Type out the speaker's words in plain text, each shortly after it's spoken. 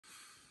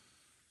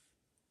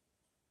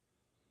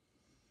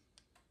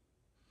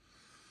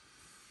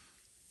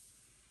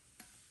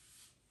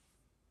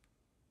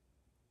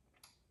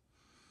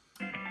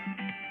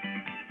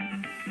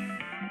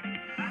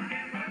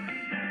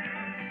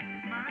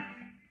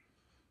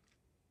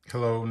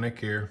Hello, Nick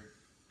here.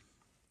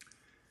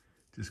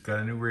 Just got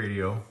a new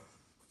radio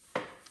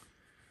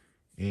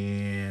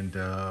and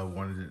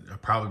wanted to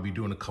probably be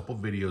doing a couple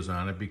videos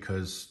on it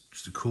because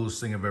it's the coolest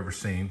thing I've ever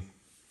seen.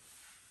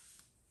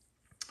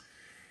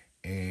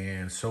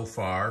 And so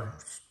far,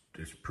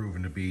 it's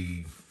proven to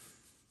be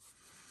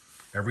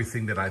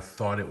everything that I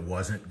thought it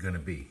wasn't going to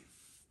be.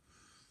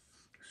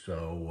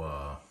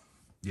 So,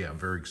 yeah, I'm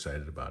very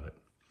excited about it.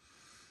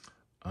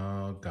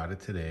 Got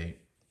it today.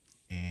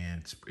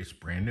 And it's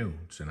brand new.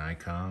 It's an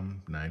Icom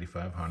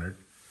 9500.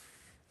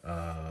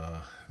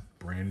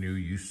 Brand new.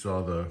 You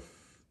saw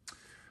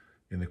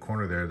in the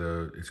corner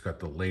there, it's got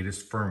the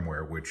latest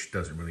firmware, which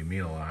doesn't really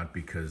mean a lot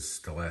because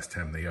the last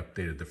time they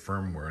updated the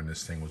firmware on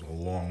this thing was a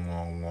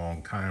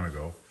long time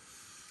ago.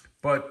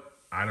 But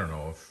I don't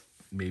know if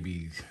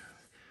maybe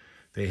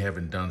they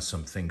haven't done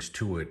some things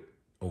to it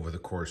over the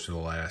course of the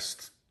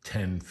last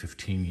 10,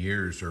 15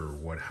 years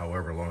or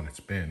however long it's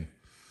been.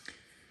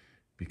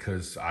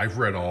 Because I've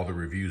read all the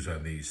reviews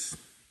on these,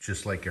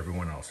 just like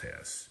everyone else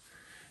has.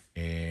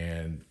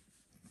 And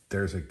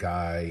there's a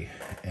guy,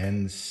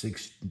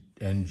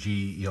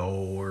 N6NGO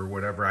or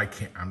whatever, I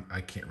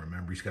can't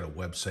remember. He's got a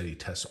website, he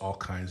tests all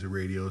kinds of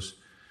radios.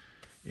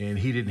 And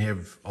he didn't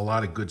have a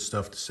lot of good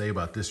stuff to say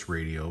about this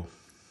radio,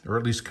 or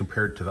at least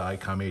compared to the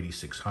Icom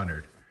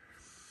 8600.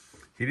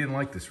 He didn't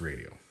like this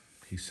radio.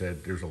 He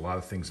said there's a lot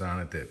of things on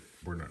it that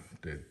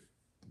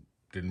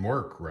didn't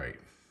work right.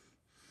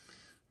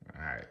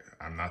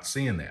 I'm not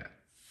seeing that.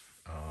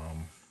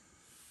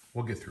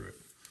 We'll get through it.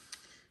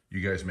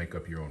 You guys make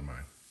up your own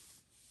mind.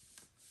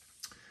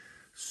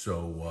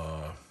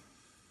 So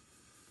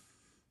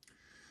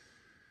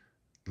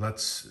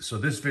so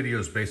this video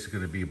is basically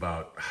going to be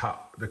about how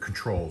the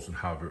controls and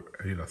how,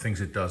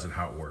 things it does and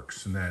how it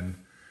works. And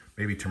then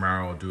maybe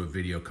tomorrow I'll do a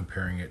video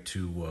comparing it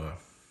to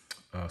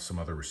some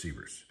other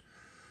receivers.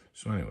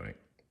 So anyway.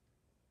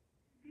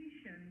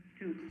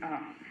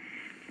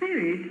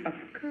 Spirit of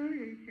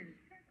courage and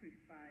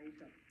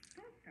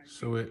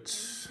so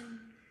it's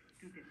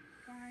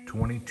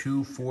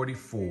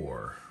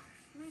 22:44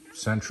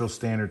 Central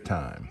Standard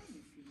Time,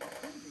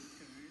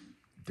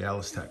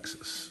 Dallas,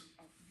 Texas.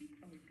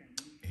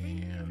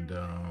 And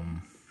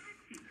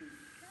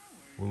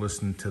we're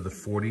listening to the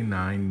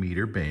 49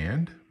 meter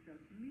band.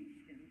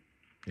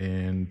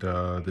 And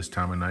this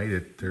time of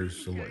night,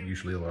 there's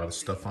usually a lot of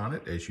stuff on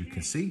it, as you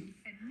can see.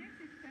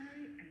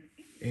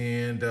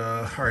 And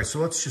all right, so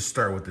let's just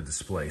start with the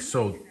display.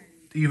 So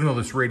even though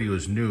this radio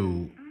is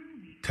new,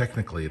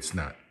 technically it's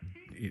not,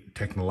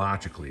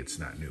 technologically it's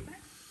not new.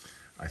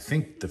 I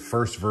think the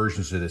first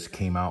versions of this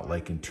came out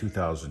like in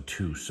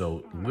 2002,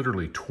 so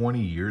literally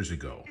 20 years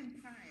ago.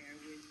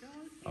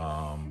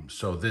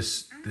 So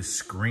this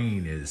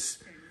screen is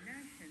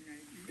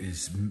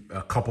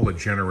a couple of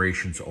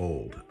generations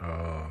old.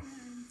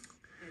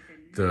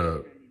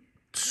 The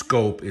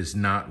scope is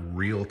not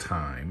real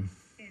time.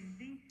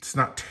 It's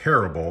not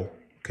terrible,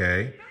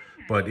 okay?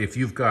 But if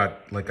you've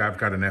got, like I've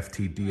got an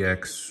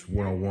FTDX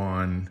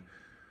 101,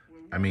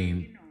 I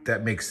mean,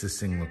 that makes this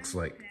thing looks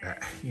like,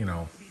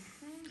 they're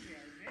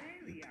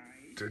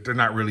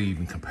not really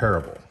even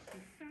comparable.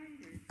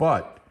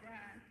 But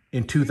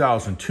in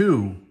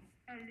 2002,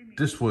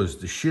 this was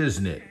the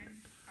shiznit,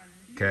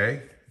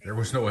 okay? There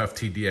was no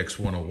FTDX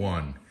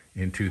 101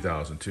 in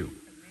 2002.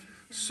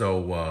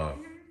 So,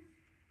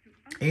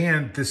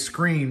 and this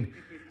screen,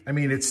 I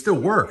mean, it still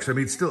works. I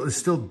mean, it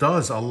still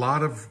does a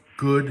lot of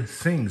good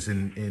things,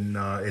 and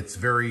it's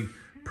very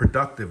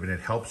productive, and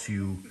it helps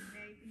you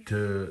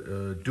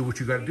to do what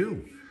you got to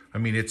do. I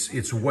mean,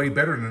 it's way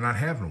better than not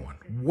having one.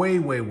 Way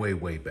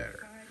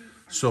better.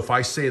 So if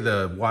I say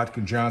the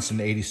Watkins Johnson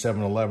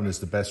 8711 is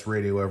the best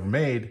radio ever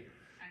made,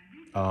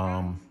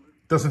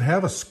 doesn't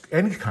have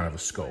any kind of a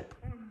scope.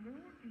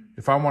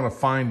 If I want to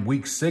find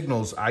weak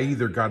signals, I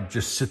either got to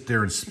just sit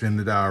there and spin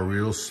the dial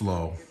real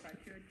slow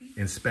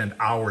and spend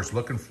hours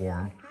looking for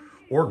them,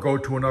 or go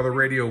to another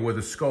radio with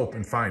a scope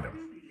and find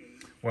them.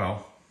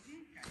 Well,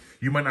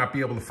 you might not be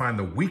able to find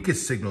the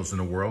weakest signals in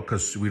the world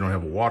because we don't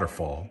have a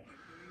waterfall,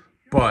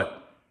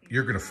 but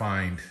you're going to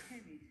find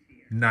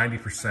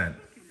 90%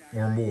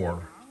 or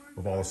more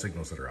of all the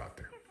signals that are out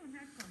there.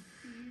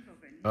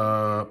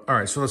 All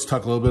right, so let's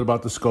talk a little bit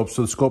about the scope.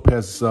 So the scope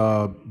has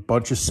a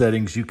bunch of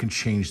settings. You can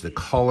change the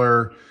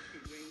color.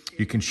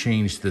 You can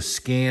change the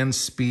scan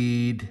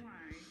speed.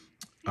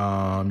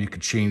 You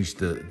could change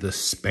the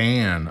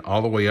span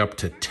all the way up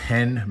to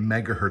 10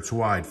 megahertz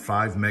wide,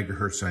 5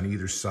 megahertz on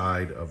either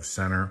side of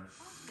center.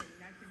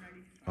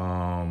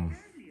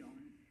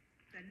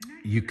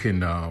 You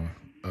can,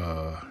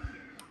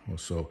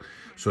 so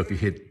if you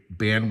hit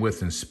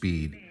bandwidth and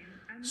speed,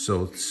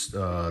 so it's,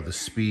 the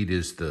speed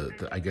is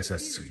I guess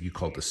you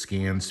call it the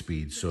scan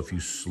speed. So if you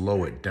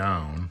slow it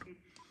down,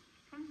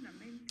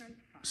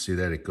 see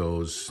that it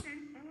goes,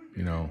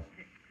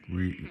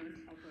 really,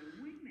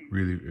 I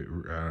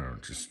don't know,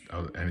 just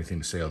anything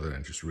to say other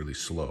than just really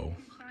slow.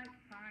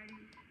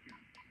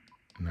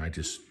 And I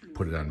just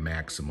put it on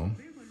maximum.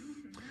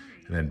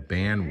 And then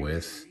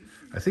bandwidth,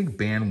 I think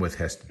bandwidth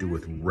has to do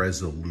with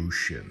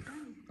resolution.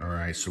 All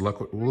right, so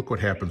look what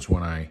happens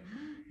when I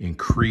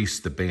increase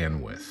the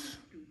bandwidth.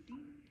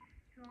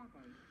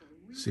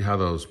 See how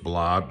those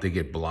they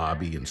get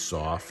blobby and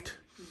soft?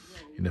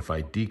 And if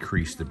I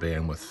decrease the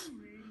bandwidth,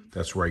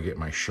 that's where I get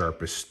my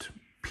sharpest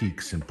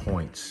peaks and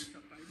points.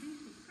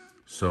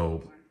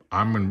 So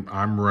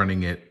I'm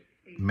running it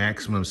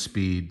maximum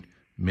speed,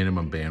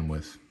 minimum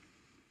bandwidth.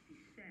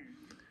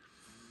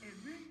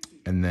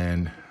 And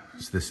then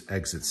so this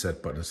exit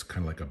set button is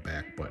kind of like a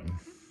back button.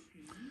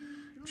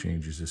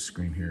 Changes this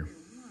screen here.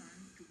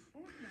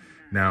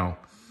 Now,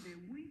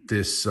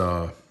 this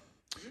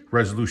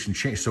resolution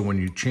change, so when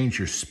you change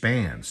your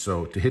span,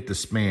 so to hit the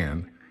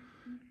span,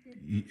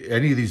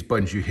 any of these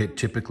buttons you hit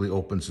typically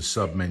opens a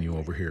sub menu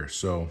over here.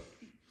 So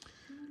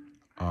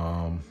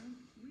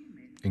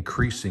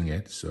increasing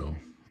it, so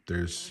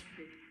there's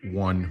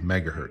 1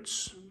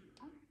 megahertz,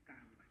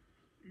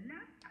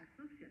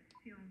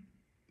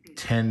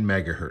 10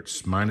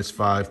 megahertz,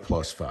 -5,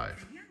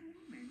 +5.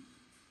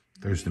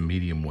 There's the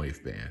medium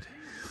wave band.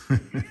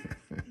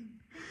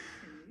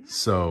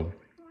 So,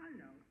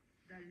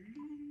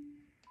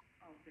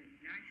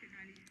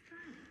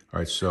 all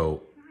right,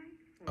 so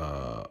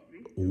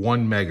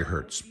 1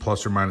 megahertz,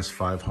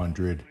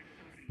 ±500.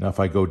 Now if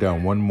I go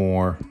down one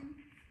more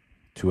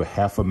to a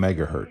 0.5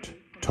 megahertz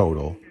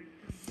total,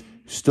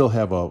 still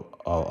have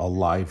a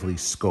lively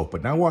scope.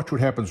 But now watch what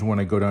happens when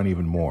I go down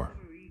even more.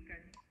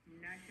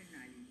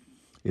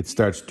 It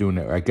starts doing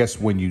it. I guess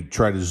when you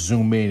try to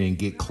zoom in and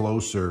get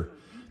closer,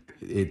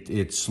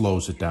 it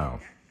slows it down.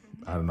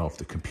 I don't know if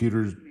the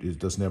computer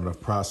doesn't have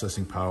enough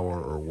processing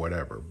power or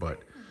whatever.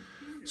 But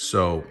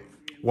so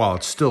while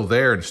it's still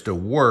there and still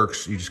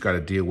works, you just got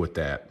to deal with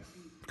that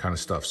kind of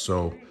stuff.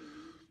 So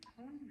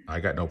I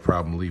got no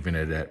problem leaving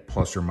it at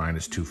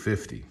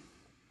 ±250.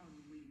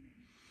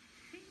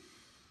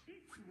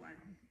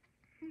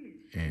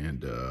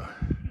 And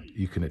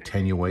you can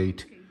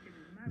attenuate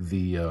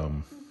the,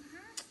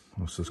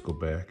 let's just go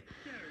back.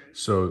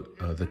 So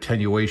the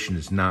attenuation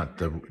is not,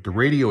 the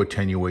radio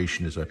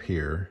attenuation is up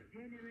here.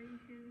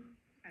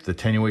 The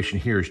attenuation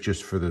here is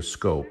just for the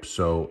scope.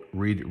 So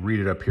read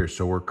it up here.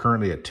 So we're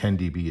currently at 10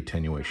 dB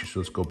attenuation. So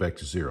let's go back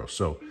to 0.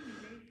 So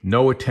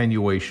no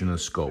attenuation in the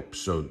scope.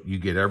 So you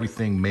get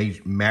everything,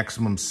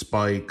 maximum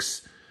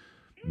spikes,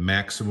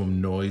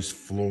 maximum noise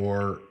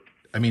floor.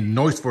 I mean,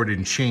 noise floor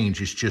didn't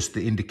change. It's just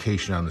the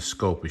indication on the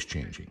scope is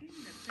changing.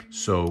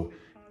 So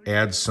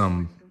add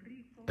some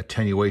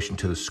attenuation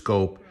to the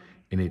scope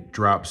and it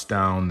drops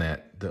down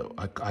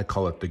I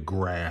call it the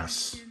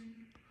grass,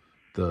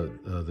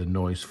 the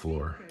noise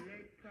floor.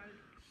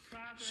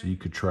 So you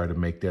could try to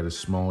make that as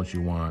small as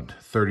you want.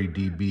 30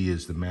 dB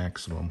is the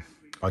maximum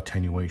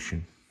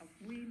attenuation.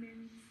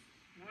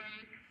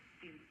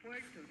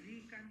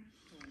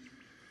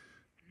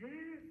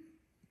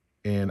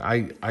 And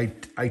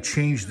I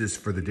changed this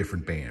for the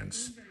different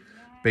bands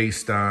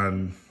based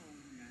on,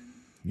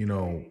 you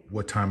know,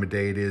 what time of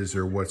day it is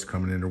or what's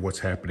coming in or what's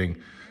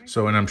happening.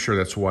 So, and I'm sure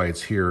that's why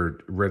it's here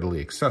readily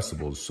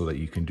accessible so that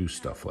you can do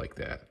stuff like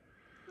that.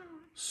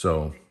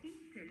 So,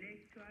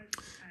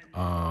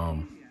 right,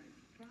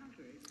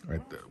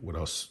 what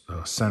else?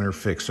 Center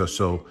fix.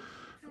 So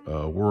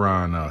we're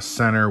on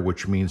center,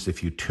 which means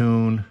if you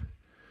tune,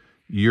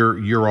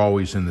 you're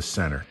always in the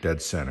center, dead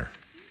center.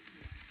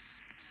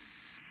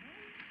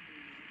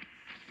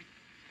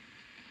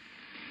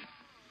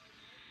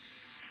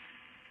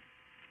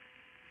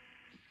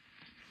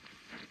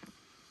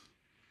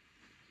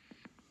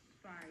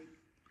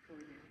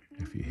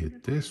 If you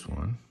hit this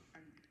one,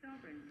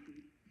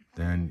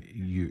 then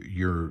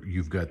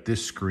you've got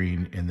this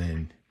screen, and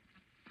then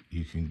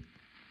you can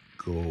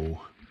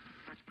go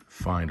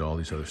find all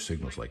these other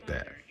signals like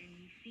that.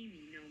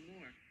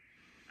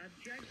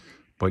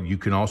 But you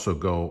can also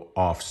go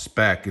off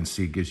spec and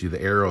see it gives you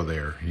the arrow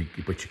there,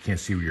 but you can't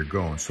see where you're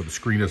going. So the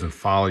screen doesn't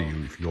follow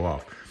you if you go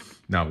off.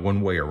 Now,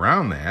 one way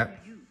around that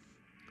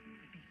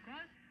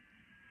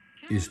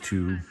is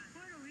to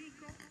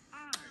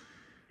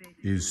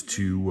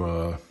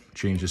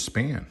change the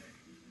span.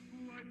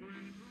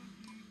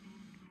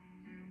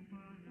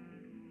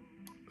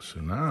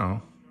 So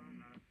now,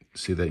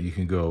 see that you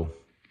can go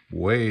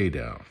way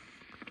down.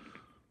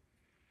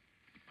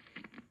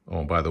 Oh,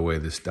 and by the way,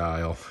 this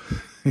dial,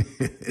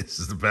 this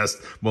is the best,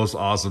 most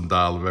awesome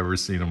dial I've ever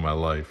seen in my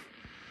life.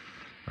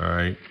 All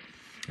right.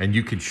 And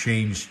you can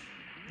change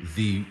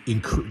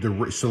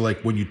so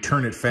like when you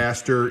turn it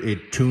faster,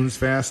 it tunes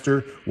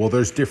faster. Well,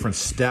 there's different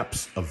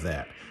steps of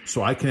that.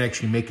 So I can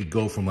actually make it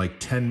go from like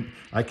 10,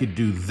 I could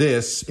do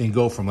this and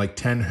go from like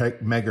 10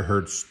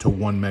 megahertz to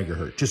 1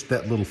 megahertz, just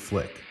that little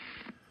flick.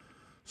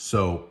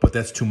 So, but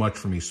that's too much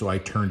for me, so I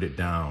turned it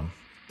down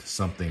to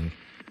something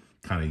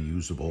kind of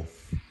usable.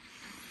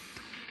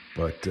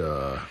 But,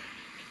 all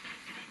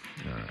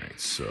right,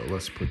 so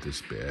let's put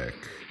this back.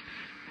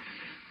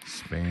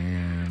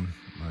 Span,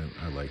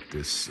 I like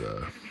this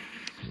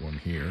one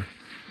here.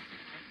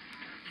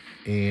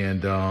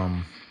 And,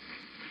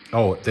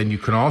 oh, then you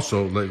can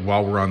also,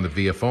 while we're on the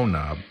VFO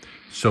knob,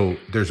 so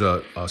there's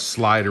a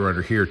slider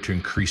under here to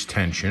increase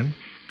tension,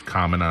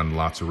 common on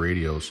lots of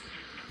radios.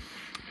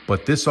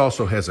 But this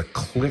also has a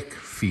click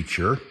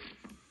feature.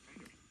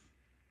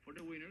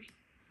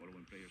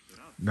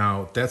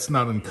 Now, that's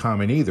not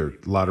uncommon either.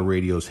 A lot of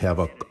radios have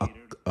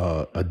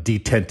a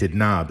detented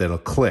knob that'll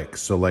click.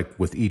 So like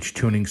with each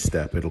tuning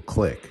step, it'll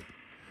click.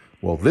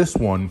 Well, this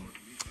one,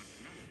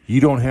 you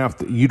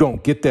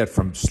don't get that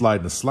from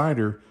slide to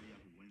slider.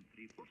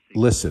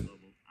 Listen.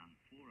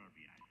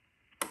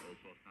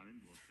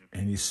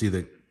 And you see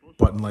the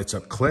button lights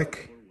up,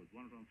 click,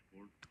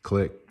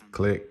 click,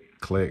 click,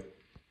 click.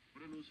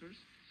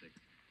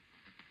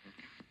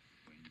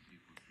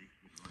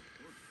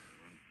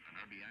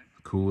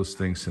 Coolest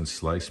thing since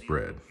sliced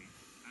bread.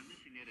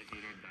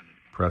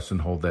 Press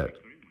and hold that.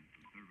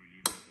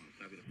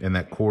 And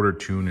that quarter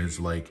tune is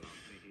like,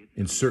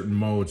 in certain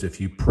modes, if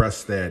you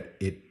press that,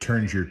 it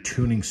turns your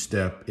tuning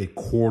step, it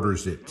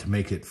quarters it to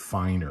make it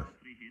finer.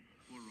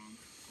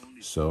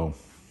 So,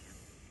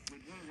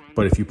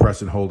 but if you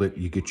press and hold it,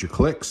 you get your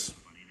clicks.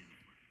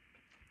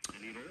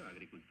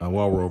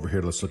 While we're over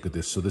here, let's look at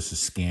this. So this is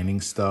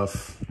scanning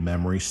stuff,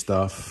 memory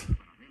stuff.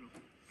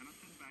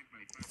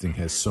 The thing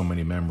has so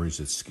many memories,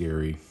 it's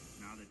scary.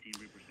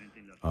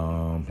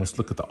 Let's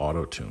look at the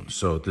auto tune.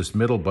 So this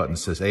middle button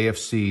says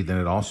AFC, then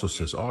it also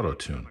says auto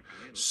tune.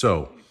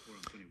 So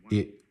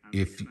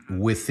if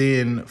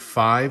within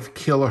 5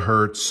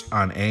 kilohertz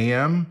on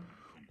AM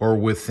or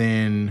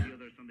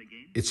within,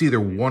 it's either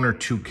 1 or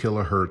 2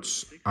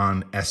 kilohertz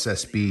on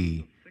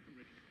SSB.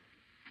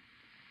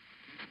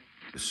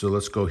 So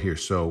let's go here.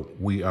 So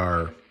we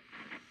are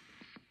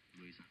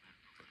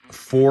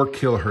 4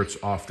 kilohertz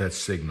off that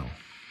signal.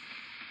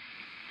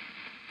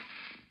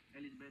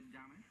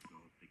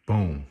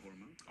 Boom.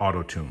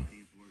 Auto tune.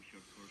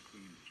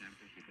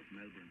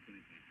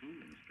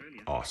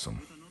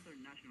 Awesome.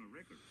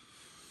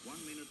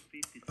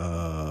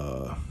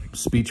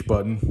 Speech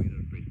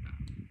button.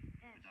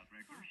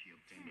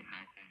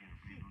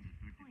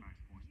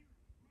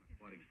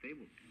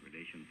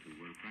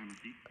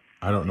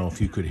 I don't know if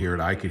you could hear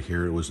it. I could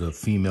hear it. It was a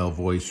female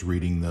voice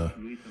reading the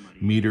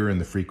meter and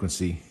the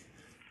frequency.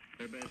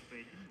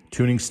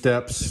 Tuning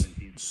steps.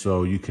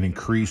 So you can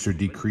increase or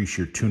decrease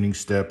your tuning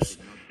steps.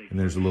 And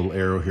there's a little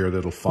arrow here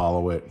that'll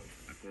follow it.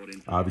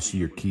 Obviously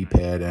your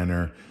keypad,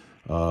 enter.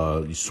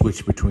 You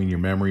switch between your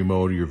memory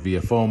mode or your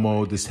VFO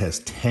mode. This has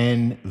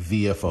 10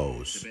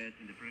 VFOs.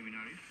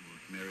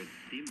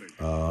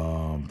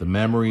 The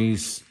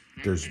memories,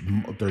 there's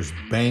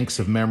banks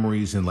of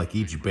memories, and like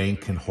each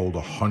bank can hold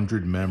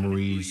 100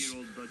 memories.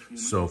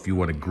 So if you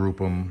want to group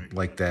them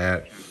like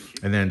that.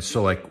 And then,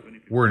 so like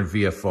we're in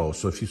VFO.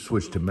 So if you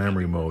switch to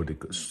memory mode,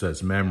 it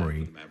says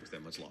memory.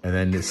 And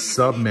then this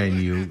sub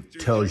menu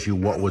tells you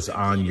what was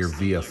on your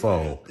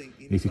VFO.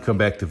 And if you come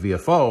back to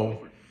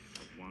VFO,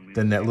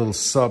 then that little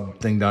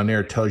sub thing down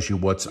there tells you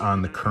what's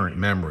on the current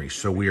memory.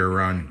 So we are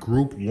on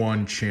group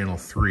 1, channel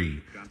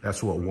 3.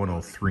 That's what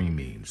 103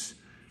 means.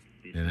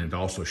 And it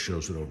also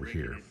shows it over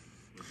here.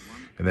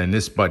 And then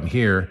this button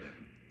here,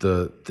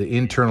 the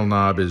internal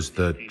knob is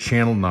the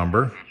channel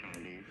number,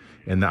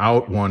 and the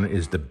out one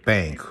is the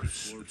bank.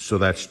 So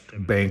that's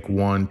bank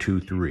 1, 2,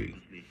 3.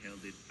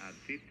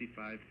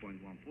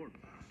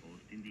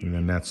 And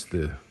then that's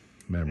the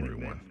memory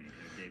one.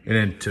 And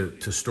then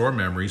to store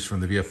memories from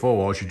the VFO,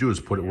 all you do is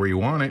put it where you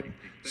want it,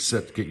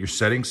 get your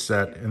settings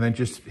set, and then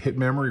just hit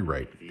memory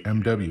write,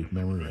 MW,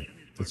 memory write.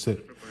 That's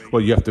it.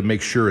 Well, you have to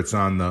make sure it's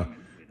on the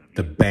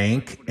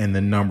bank and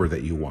the number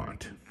that you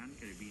want.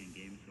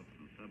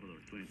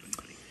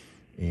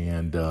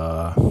 And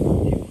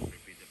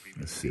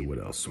let's see what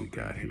else we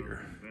got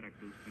here.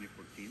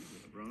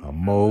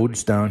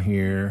 Modes down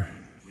here.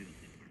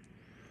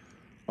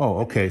 Oh,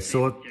 okay.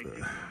 So,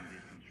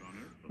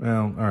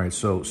 well, all right.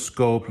 So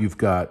scope, you've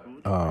got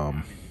a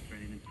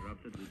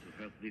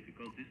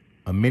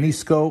mini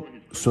scope.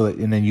 So that,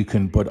 and then you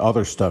can put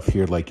other stuff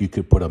here. Like you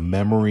could put a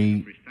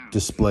memory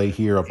display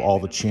here of all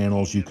the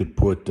channels. You could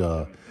put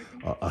a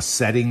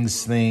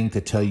settings thing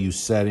to tell you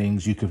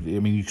settings. You could, I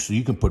mean, so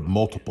you can put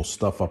multiple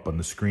stuff up on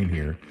the screen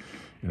here.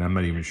 And I'm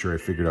not even sure I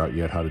figured out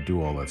yet how to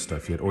do all that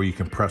stuff yet. Or you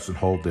can press and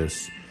hold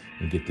this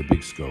and get the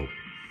big scope.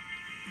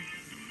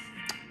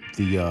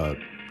 The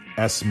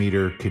S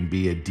meter can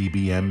be a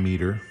dBm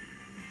meter.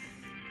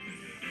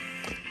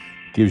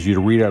 Gives you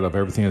the readout of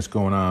everything that's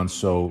going on.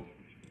 So,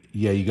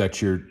 yeah, you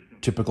got your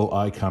typical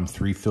Icom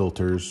 3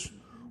 filters,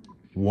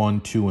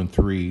 1, 2, and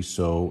 3.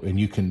 So, and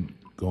you can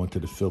go into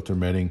the filter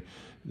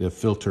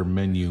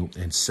menu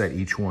and set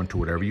each one to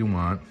whatever you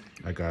want.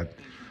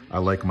 I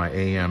like my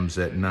AMs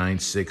at 9,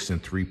 6,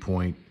 and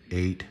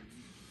 3.8.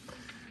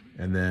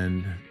 And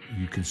then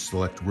you can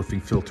select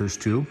roofing filters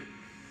too.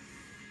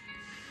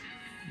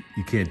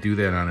 You can't do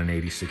that on an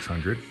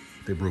 8600,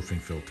 the roofing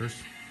filters.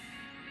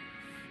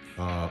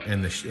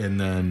 And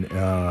then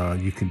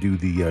you can do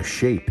the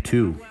shape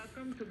too.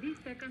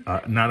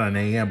 Not on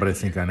AM, but I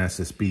think on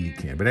SSB you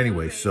can. But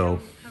anyway, so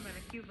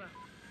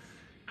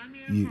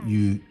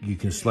you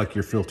can select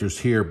your filters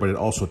here, but it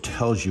also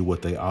tells you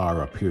what they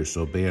are up here.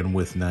 So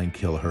bandwidth 9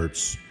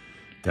 kilohertz,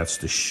 that's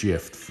the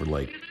shift for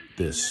like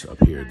this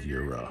up here.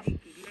 Your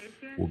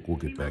we'll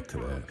get back to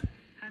that.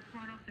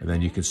 And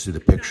then you can see the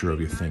picture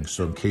of your thing.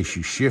 So in case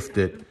you shift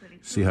it,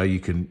 see how you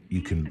can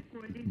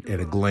at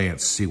a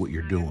glance see what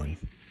you're doing.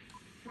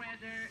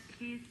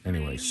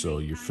 Anyway, so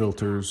your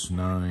filters,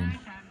 9,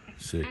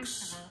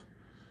 6.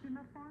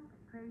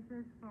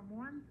 From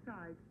one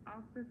side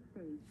of the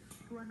stage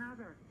to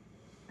another,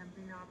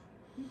 amping up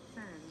his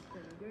fans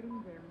and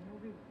getting them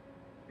moving.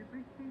 The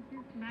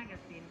prestigious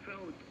magazine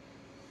wrote,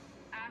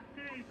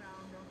 after a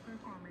round of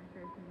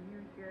performances in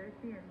New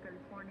Jersey and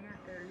California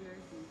earlier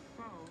this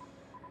fall,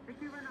 the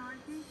Cuban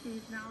artist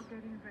is now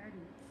getting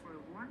ready for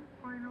one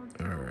final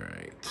show. All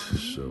right,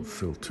 so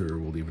filter,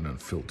 we'll leave it on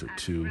filter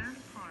 2.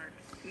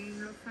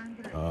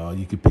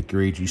 You can pick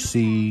your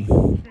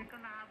AGC,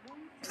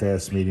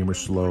 fast, medium, or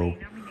slow,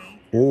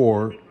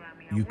 or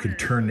you can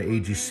turn the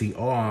AGC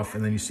off,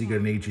 and then you see you got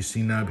an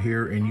AGC knob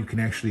here, and you can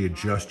actually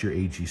adjust your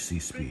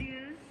AGC speed.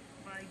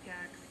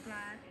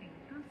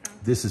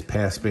 This is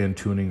passband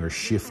tuning or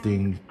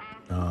shifting.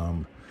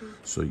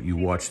 So you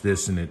watch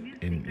this,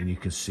 and you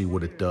can see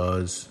what it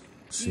does.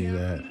 See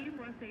that?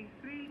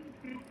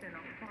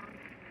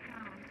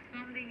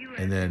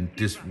 And then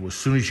this, as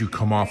soon as you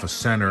come off a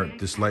center,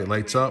 this light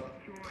lights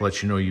up to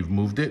let you know you've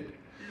moved it.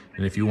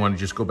 And if you want to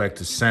just go back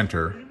to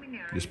center,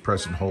 just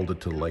press and hold it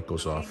till the light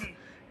goes off,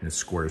 and it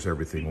squares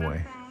everything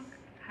away.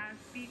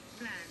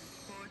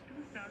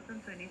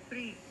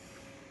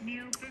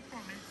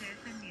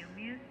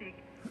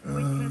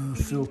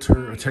 Filter,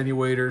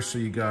 attenuator, so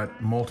you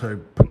got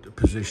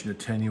multi-position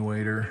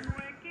attenuator,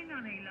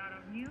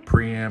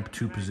 preamp,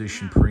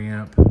 2-position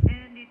preamp.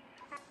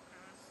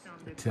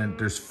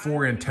 There's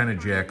 4 antenna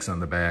jacks on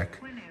the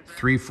back,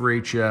 3 for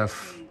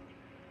HF,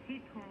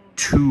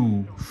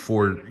 2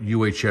 for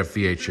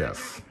UHF,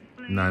 VHF.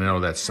 Now I know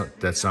that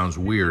sounds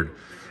weird,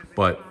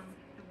 but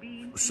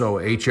so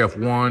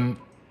HF1,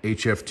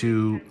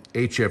 HF2,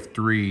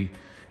 HF3.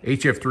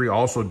 HF3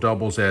 also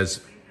doubles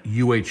as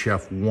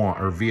UHF1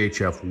 or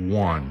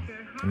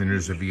VHF1, and then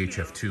there's a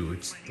VHF2.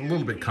 It's a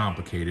little bit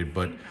complicated,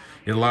 but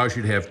it allows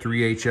you to have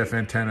 3 HF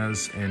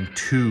antennas and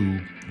 2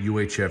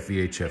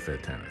 UHF, VHF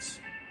antennas.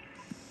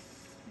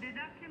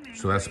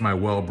 So that's my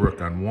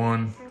Wellbrook on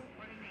 1.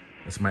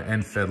 That's my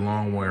end-fed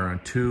long wire on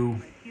 2.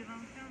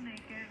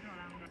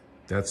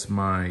 That's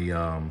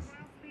my,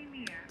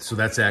 so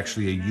that's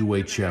actually a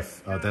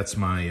UHF, that's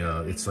my,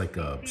 it's like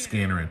a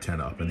scanner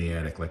antenna up in the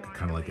attic, like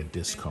kind of like a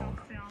disc cone.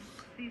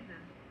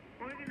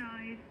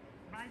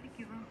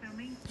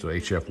 So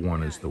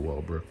HF1 is the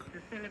Wellbrook.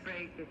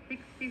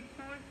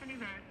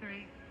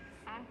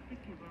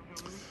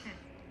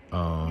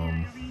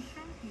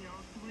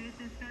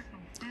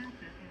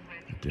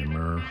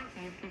 Dimmer.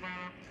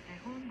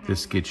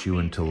 This gets you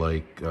into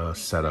like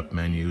setup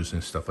menus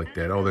and stuff like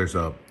that. Oh, there's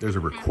a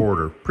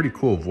recorder, pretty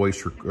cool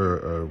voice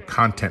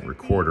content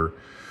recorder.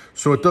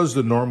 So it does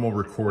the normal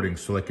recording.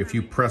 So like if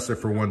you press it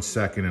for 1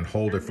 second and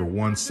hold it for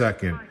 1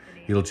 second,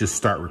 it'll just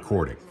start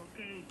recording.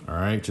 All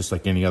right, just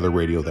like any other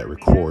radio that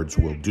records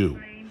will do.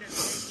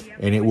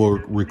 And it will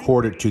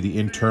record it to the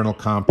internal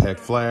compact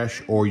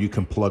flash, or you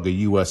can plug a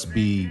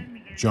USB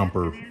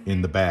jumper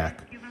in the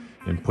back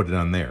and put it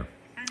on there.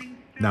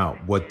 Now,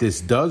 what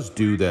this does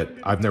do that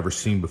I've never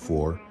seen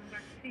before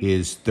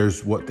is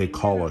there's what they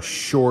call a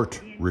short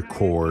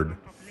record,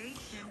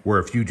 where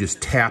if you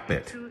just tap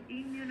it,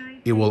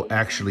 it will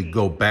actually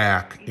go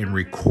back and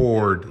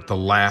record the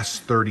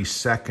last 30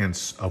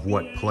 seconds of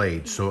what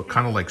played. So it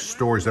kind of like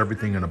stores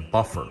everything in a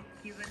buffer.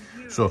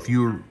 So if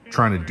you're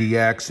trying to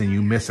DX and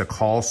you miss a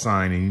call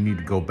sign and you need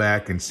to go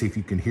back and see if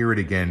you can hear it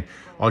again,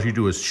 all you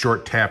do is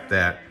short tap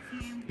that,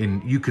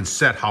 and you can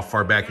set how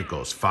far back it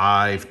goes,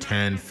 5,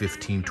 10,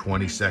 15,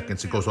 20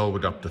 seconds. It goes all the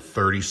way up to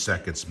 30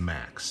 seconds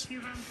max.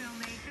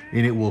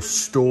 And it will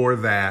store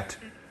that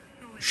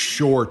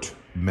short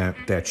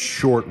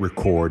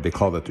record, they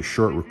call that the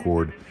short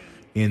record,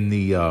 in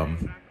the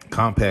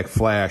compact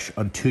flash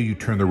until you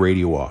turn the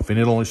radio off.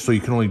 And so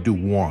you can only do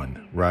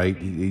one, right?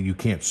 You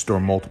can't store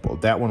multiple.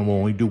 That one will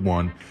only do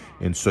one,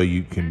 and so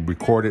you can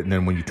record it, and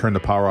then when you turn the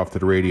power off to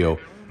the radio,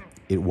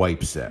 it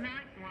wipes that,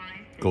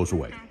 goes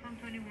away.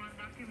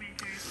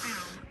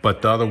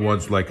 But the other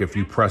ones, like if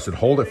you press and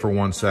hold it for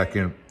 1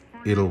 second,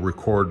 it'll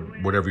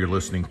record whatever you're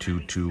listening to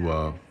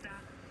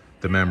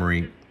the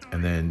memory,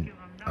 and then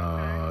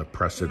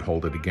press it,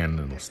 hold it again,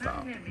 and it'll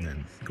stop. And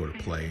then go to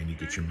play, and you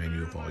get your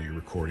menu of all your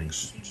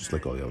recordings, just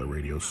like all the other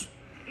radios.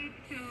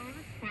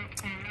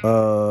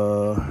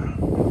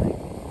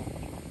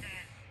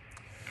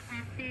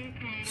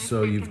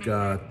 So you've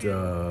got,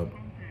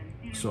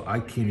 so I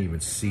can't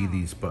even see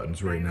these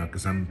buttons right now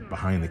because I'm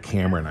behind the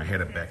camera, and I had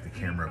to back the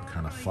camera up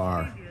kind of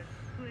far.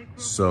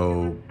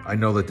 So I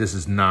know that this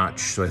is notch,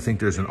 so I think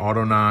there's an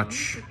auto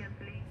notch,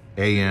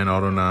 AN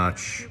auto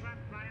notch,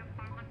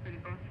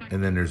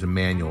 and then there's a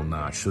manual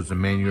notch. So it's a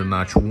manual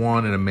notch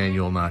 1 and a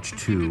manual notch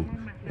 2.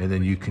 And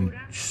then you can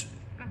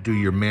do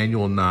your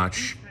manual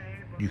notch.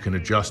 You can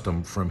adjust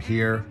them from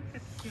here.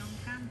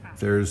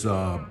 There's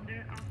a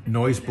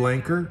noise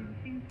blanker,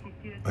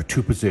 a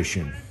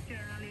 2-position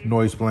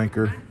noise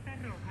blanker.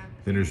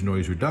 Then there's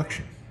noise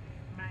reduction.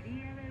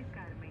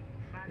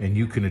 And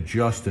you can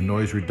adjust the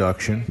noise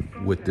reduction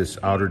with this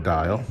outer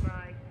dial.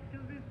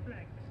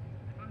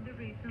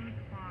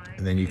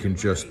 And then you can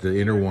adjust the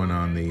inner one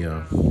on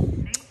the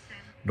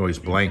noise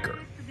blanker.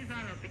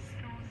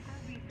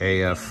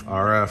 AF,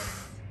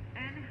 RF,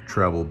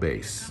 treble,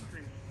 bass.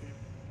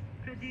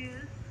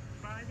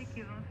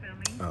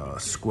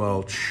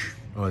 Squelch.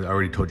 Oh, I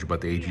already told you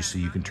about the AGC.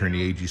 You can turn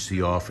the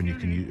AGC off, and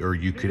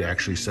you could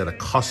actually set a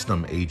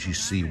custom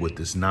AGC with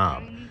this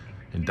knob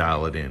and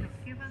dial it in.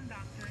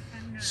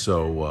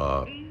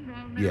 So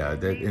yeah,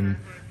 and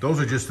those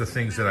are just the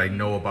things that I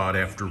know about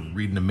after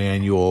reading the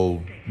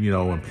manual, you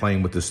know, and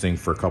playing with this thing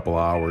for a couple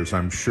hours.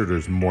 I'm sure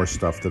there's more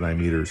stuff that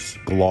I'm either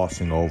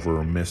glossing over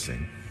or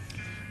missing.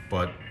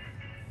 But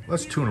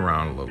let's tune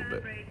around a little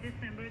bit.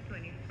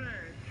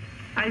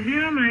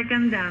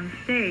 Ibero-American Dance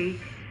Day,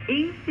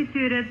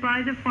 instituted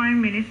by the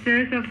foreign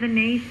ministers of the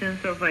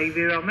nations of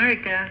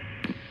Ibero-America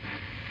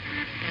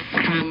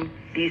from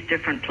these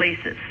different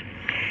places.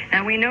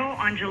 And we know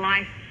on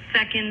July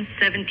 2nd,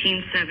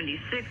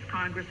 1776,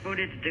 Congress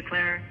voted to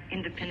declare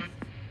independence.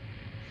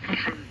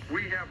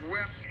 We have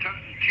wept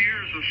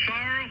tears of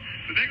sorrow,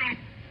 but they're going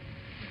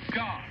to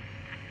God.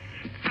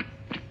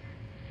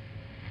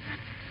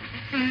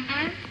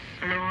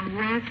 Along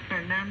with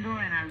Fernando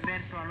and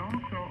Alberto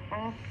Alonso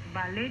of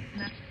Ballet.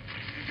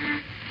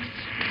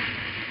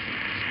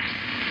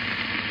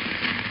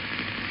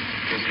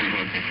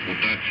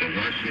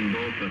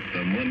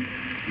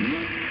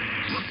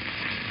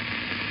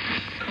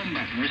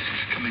 Combat risks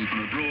coming from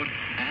abroad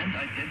and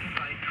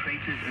identify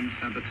traitors and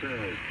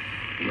saboteurs.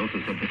 The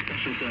authors of the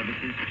special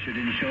services should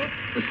ensure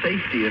the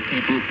safety of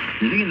people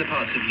living in the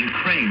parts of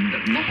Ukraine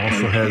that Moscow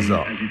Also has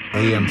a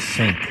AM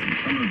sync. In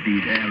some of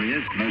these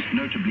areas, most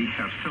notably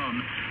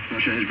Kherson,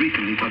 Russia has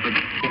recently suffered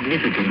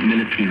significant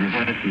military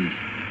reverses.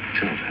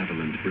 Charles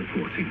Haviland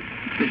reporting.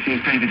 This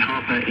is David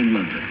Harper in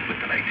London with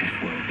the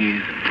latest world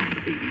news from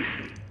the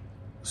BBC.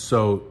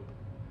 So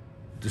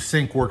the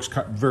sync works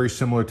very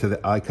similar to the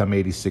Icom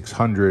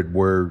IC-R9500,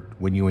 where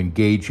when you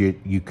engage it,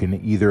 you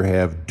can either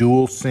have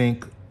dual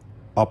sync,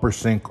 upper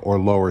sync, or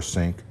lower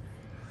sync.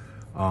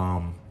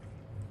 I've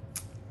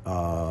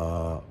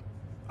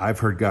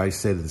heard guys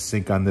say that the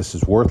sync on this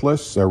is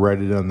worthless. I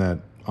read it on that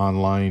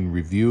online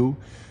review,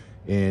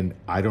 and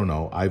I don't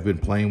know. I've been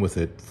playing with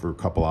it for a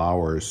couple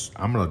hours.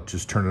 I'm going to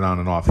just turn it on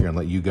and off here and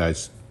let you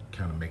guys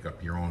kind of make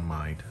up your own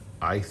mind.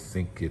 I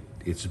think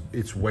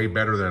it's way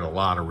better than a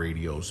lot of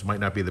radios. It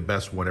might not be the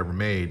best one ever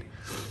made,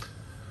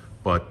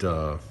 but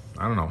I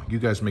don't know. You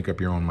guys make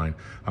up your own mind.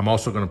 I'm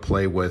also going to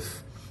play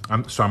with,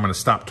 so I'm going to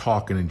stop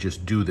talking and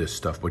just do this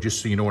stuff. But just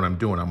so you know what I'm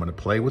doing, I'm going to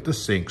play with the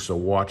sync. So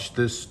watch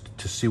this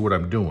to see what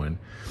I'm doing.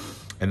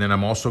 And then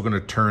I'm also going to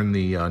turn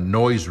the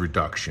noise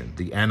reduction,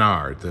 the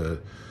NR,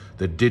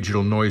 the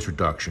digital noise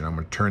reduction. I'm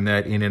going to turn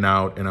that in and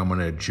out, and I'm going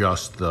to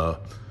adjust the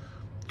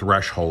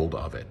threshold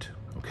of it.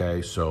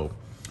 Okay, so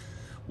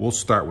we'll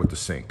start with the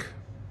sync.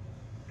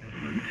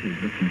 Government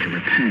is looking to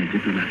repair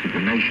diplomatic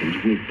relations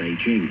with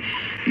Beijing.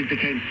 It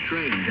became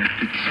strained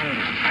after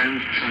China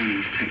banned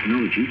Chinese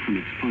technology from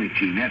its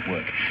 5G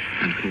network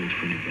and called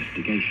for an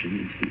investigation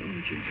into the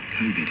origins of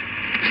COVID.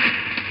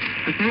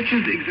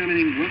 Researchers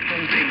examining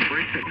woodlands in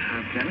Britain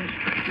have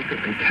demonstrated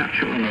that they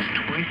capture almost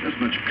twice as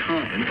much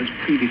carbon as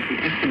previously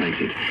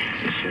estimated.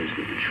 This shows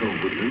that mature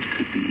woodlands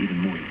could be even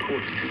more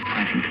important in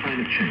fighting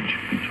climate change.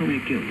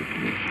 Victoria Gill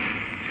reports.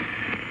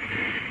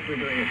 We're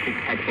doing a quick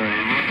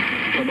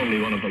probably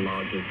one of the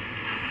largest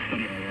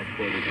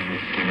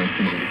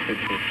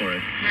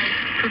forest.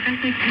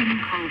 Professor Kim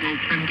Caldwell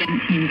from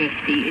Ghent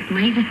University is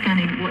laser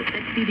scanning what's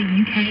said to be the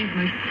UK's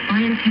most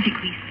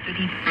scientifically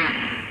studied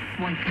forest,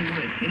 Whiting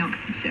Wood in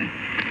Oxfordshire.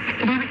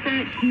 The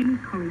barrister, he and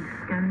his colleagues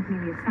scanned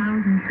nearly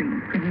 1,000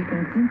 trees,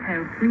 producing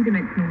detailed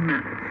three-dimensional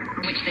maps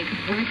from which they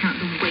could work out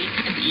the weight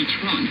of each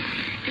one.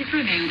 This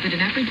revealed that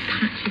an average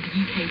patch of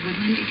UK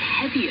woodland is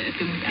heavier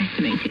than was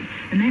estimated,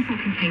 and therefore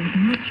contains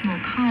much more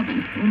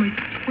carbon, almost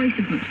twice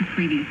as much as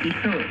previously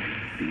thought.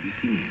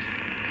 BBC News.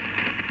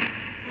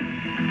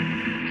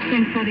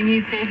 Thanks for the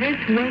news, David.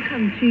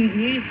 Welcome to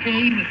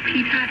Newsday with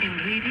Peter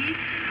and Rudy.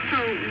 So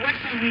what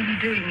are we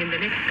doing in the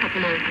next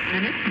couple of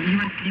minutes?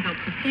 U.S. legal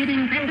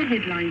proceedings and the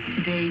headlines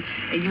today.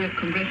 A U.S.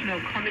 Congressional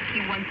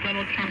Committee wants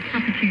Donald Trump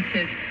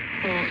prosecuted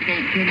for the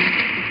January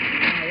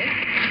riot.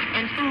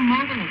 And so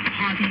Marvelous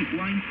Harvey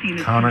Weinstein...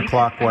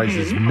 Counterclockwise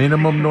is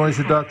minimum noise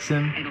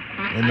reduction,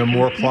 and the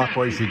more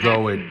clockwise you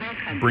go, it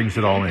brings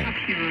it all in. All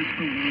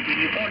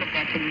of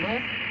that and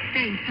more.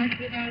 Stay in touch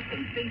with us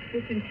on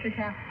Facebook and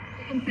Twitter.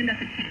 You can send us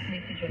a text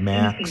message on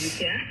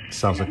Max.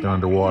 Sounds like they're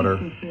underwater.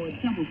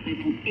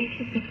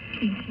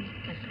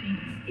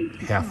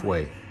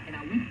 Halfway. And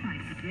our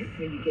website address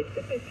where you get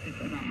the best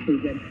of our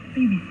program,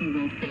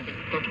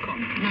 bbcworldservice.com.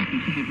 Lovely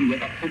to have you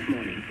with us this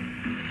morning.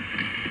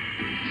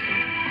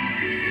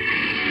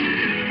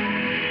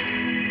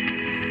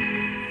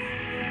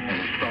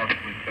 I'll start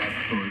with that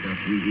story that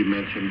Rudy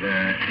mentioned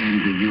there in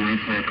the U.S.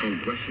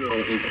 Congressional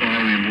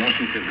inquiry in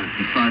Washington has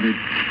decided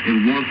it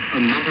wants a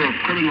number of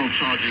criminal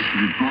charges to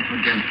be brought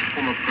against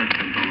former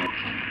President Donald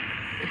Trump.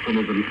 It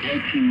follows an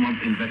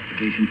 18-month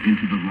investigation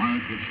into the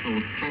riot which saw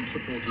Trump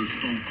supporters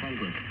storm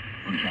Congress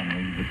on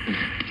January the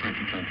 6th,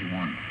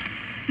 2021.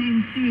 The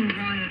ensuing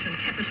riot and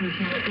Capitol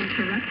Hill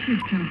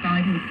interrupted Joe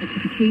Biden's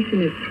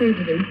certification as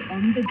president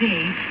on the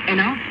day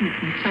and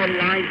ultimately saw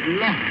lives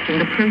lost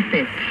in the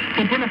process.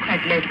 The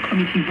Democrat-led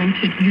committee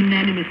voted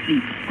unanimously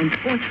on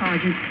 4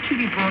 charges to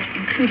be brought,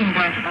 including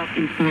that of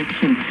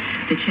insurrection.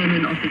 The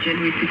chairman of the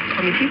January 6th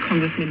committee,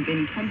 Congressman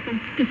Benny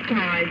Thompson,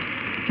 described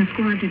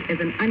it as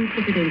an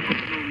unprecedented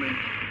moment.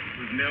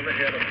 We've never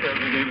had a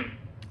president.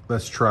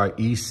 Let's try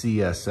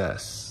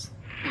ECSS.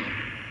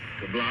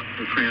 To block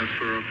the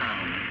transfer of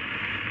power.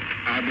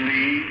 I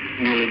believe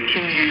nearly 2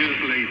 years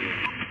later,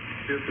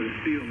 this is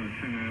still a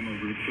time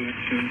of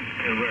reflection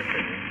and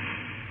reckoning.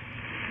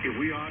 If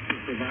we are to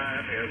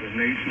survive as a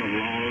nation of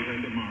laws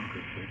and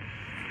democracy,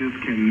 this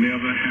can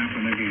never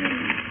happen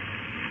again.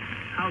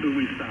 How do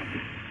we stop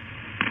it?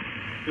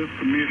 This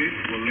committee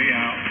will lay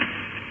out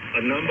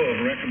a number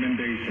of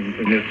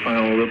recommendations in this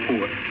final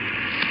report.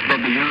 But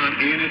beyond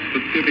any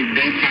specific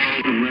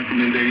details and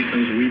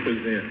recommendations we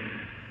present,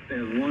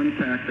 there's one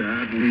factor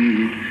I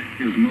believe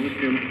is most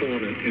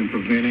important in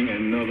preventing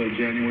another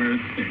January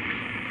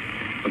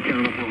 6th: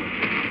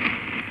 accountability.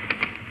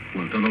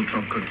 When Donald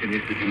Trump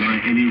continues to deny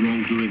any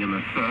wrongdoing and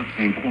asserts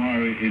the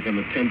inquiry is an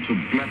attempt to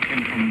block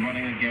him from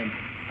running again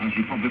as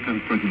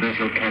Republican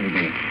presidential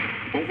candidate.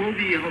 But will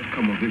the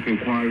outcome of this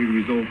inquiry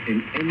result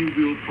in any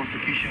real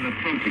prosecution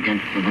approach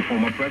against the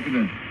former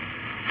president?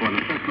 For an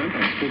assessment,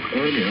 I spoke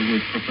earlier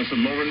with Professor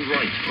Lauren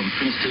Wright from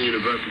Princeton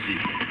University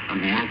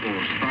and the author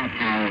of Star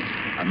Power,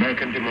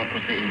 American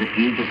Democracy in the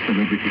Age of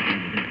Celebrity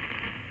Candidates.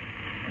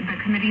 The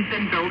committee's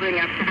been building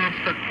up to this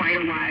for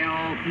quite a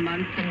while,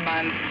 months and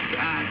months,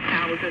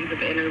 thousands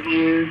of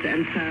interviews,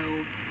 and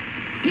so,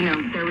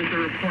 there was the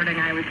reporting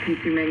I was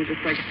consuming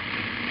just like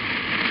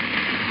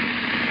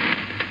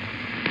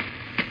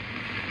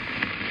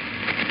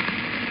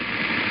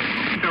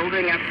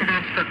building up to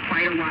this for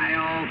quite a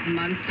while,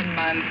 months and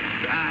months,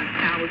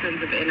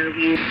 thousands of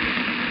interviews.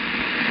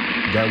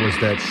 That was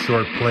that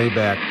short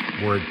playback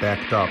where it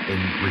backed up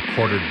and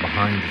recorded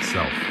behind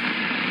itself.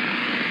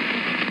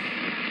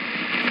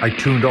 I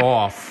tuned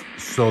off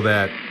so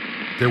that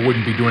there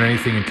wouldn't be doing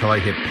anything until I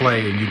hit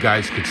play and you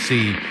guys could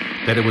see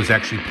that it was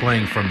actually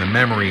playing from the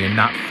memory and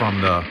not from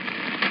the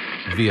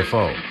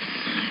VFO.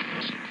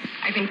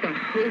 I think the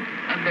hope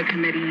of the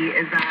committee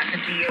is that the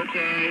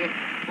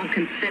DOJ will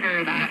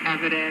consider that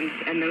evidence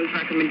and those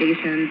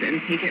recommendations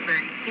and take it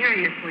very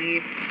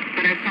seriously.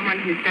 But as someone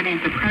who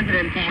studies the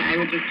presidency, I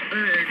would just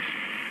urge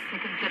to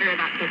consider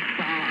that the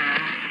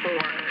bar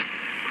for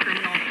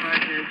criminal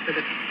charges for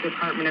the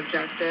Department of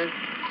Justice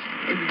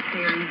is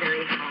very,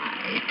 very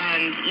high.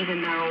 And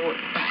even though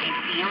the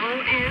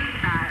ideal is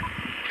that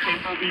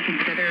Trump will be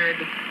considered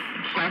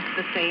just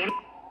the same.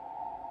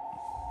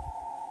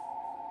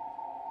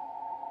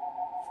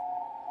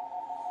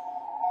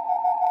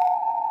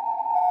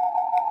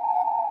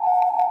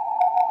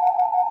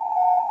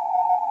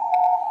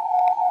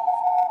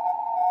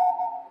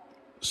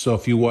 So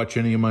if you watch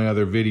any of my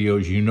other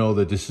videos, you know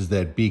that this is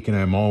that beacon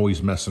I'm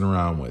always messing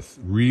around with.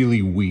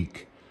 Really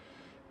weak.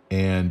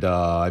 And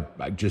I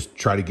just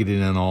try to get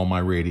it in all my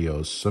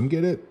radios. Some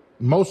get it.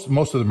 Most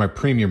of my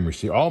premium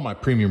receivers, all my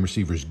premium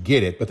receivers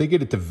get it, but they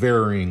get it to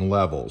varying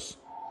levels.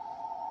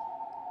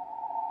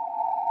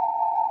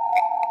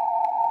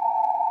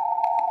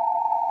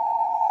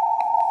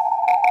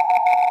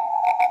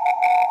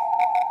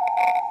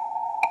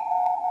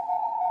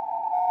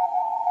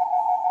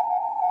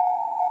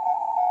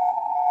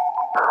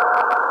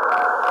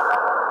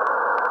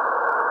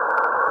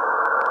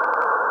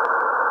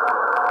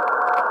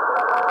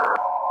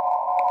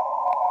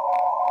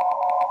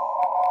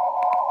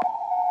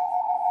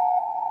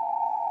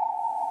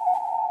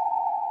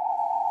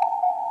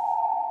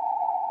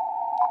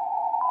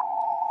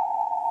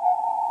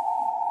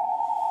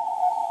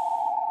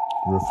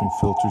 Roofing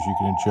filters you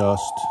can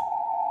adjust.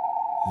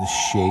 The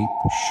shape,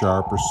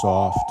 sharp or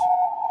soft.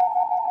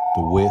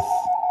 The width.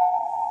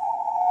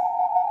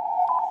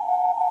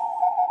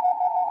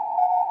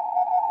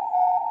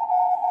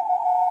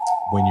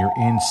 When you're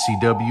in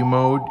CW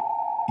mode,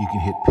 you can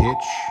hit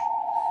pitch.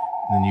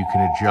 And then you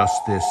can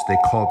adjust this. They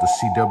call it the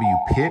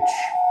CW pitch,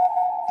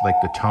 like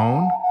the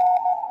tone.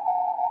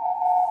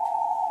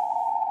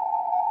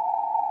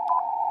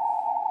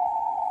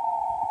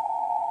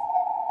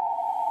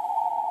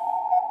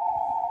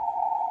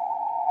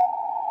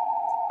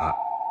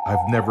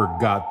 I've never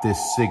got this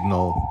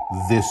signal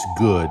this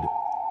good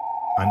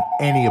on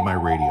any of my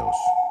radios,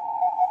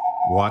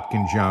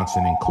 Watkin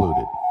Johnson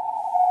included.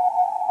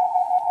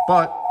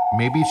 But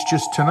maybe it's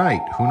just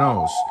tonight, who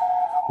knows?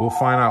 We'll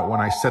find out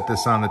when I set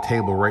this on the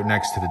table right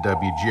next to the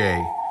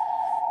WJ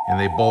and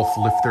they both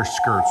lift their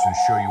skirts and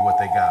show you what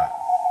they got.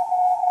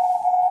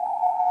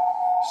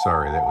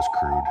 Sorry, that was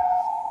crude.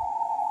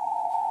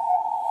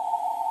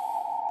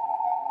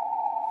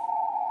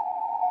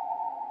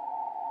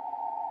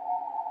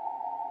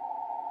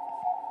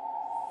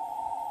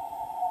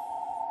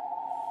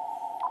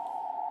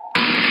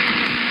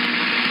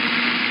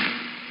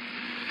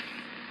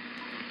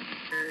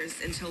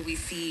 until we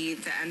see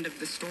the end of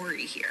the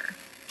story here.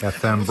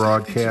 FM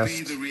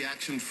broadcast, the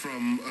reaction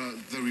from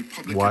the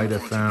Republican wide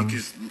Party, FM,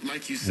 because,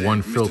 like you said,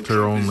 one Mr. filter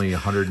Trump only, is,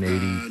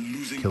 180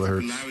 losing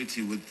kilohertz.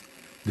 popularity with,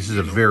 This is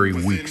a very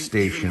weak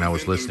station. I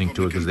was listening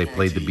to it because they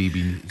played the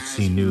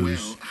BBC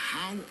News. Well.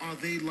 How are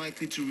they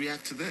likely to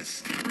react to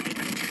this?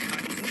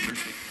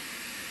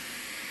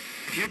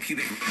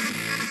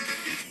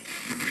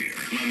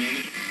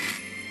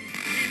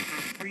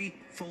 Free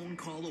phone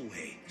call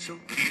away. So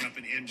up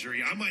an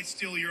injury. I might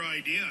steal your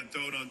idea and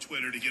throw it on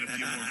Twitter to get a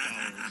few more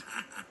followers.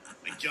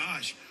 My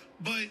gosh.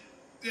 But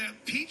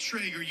Pete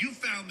Schrager, you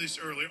found this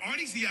earlier.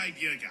 Artie's the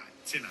idea guy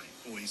tonight,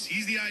 boys.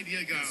 He's the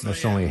idea guy.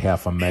 That's only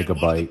half a And one of the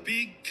megabyte.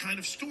 big kind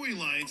of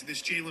storylines in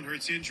this Jalen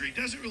Hurts injury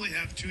doesn't really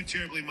have too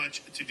terribly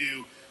much to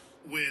do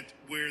with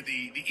where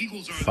the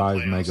Eagles are.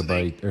 5 in the playoffs.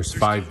 megabyte. There's They're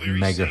 5 still very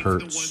safe in the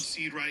one megahertz.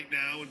 seed right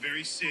now, and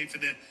very safe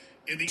in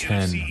the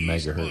 10 NFC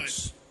East,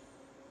 megahertz.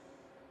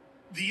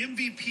 but the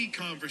MVP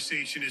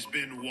conversation has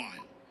been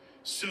wild.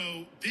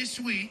 So this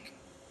week,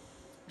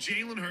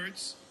 Jalen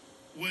Hurts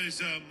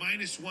was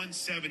minus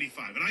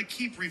 175. And I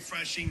keep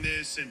refreshing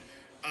this, and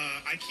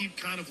I keep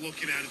kind of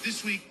looking at it.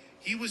 This week,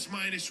 he was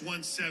minus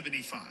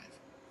 175.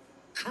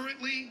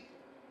 Currently,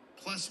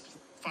 plus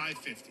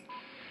 550.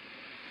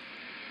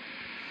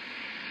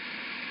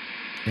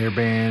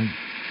 Airband,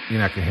 you're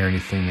not going to hear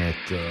anything at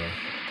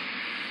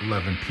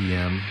 11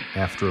 p.m.,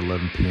 after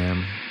 11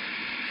 p.m.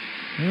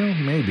 Well,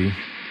 maybe.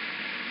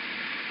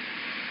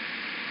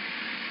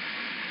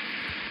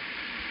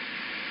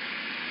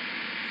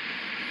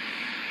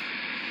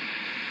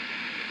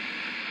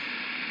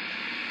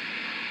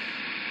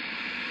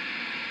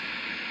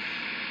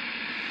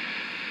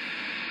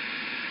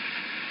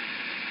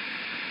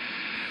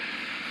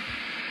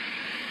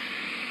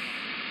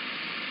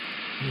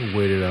 We'll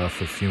wait it out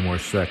for a few more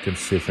seconds,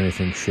 see if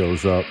anything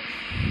shows up.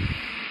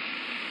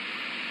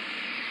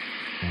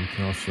 And we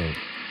can also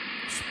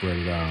spread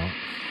it out.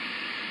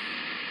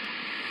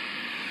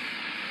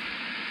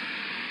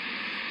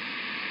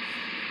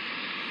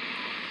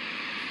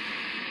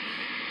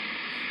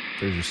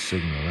 There's a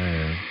signal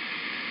there.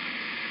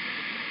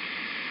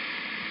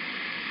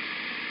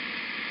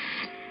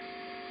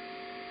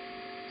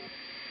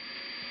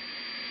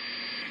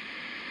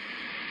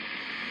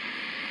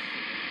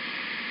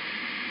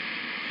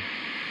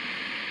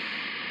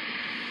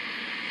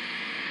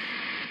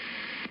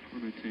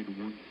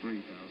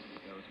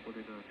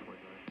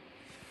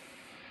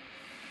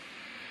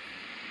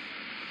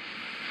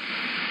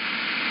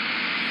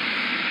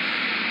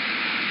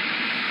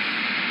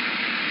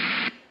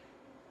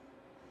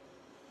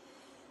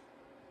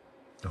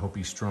 I hope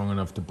he's strong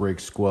enough to break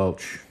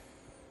squelch.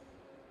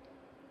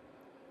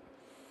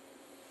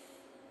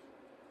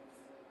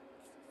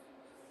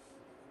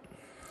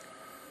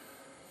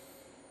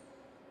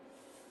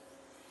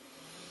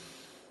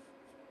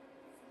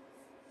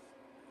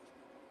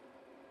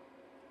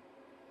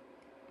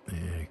 Yeah,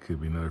 it could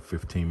be another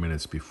 15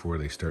 minutes before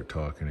they start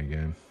talking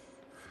again.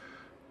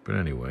 But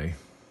anyway.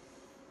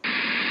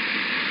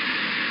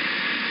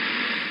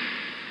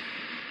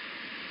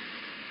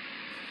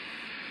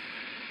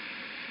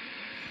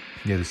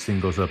 Yeah, this thing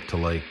goes up to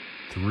like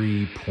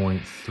 3.3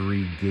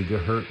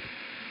 gigahertz.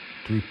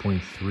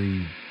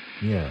 3.3,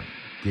 yeah,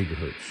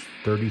 gigahertz.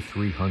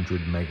 3,300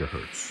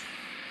 megahertz.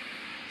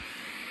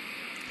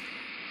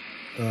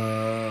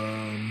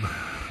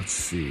 Let's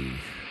see.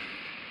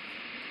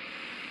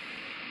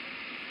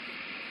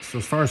 So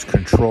as far as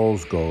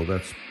controls go,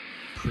 that's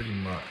pretty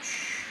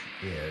much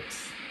it.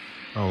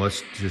 Oh,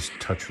 let's just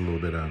touch a little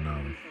bit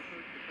on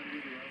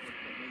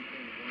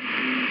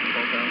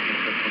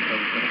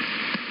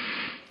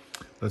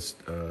let's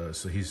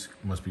so he's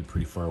must be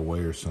pretty far away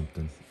or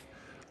something.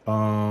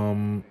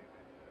 Long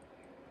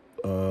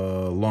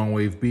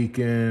wave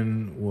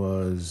beacon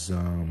was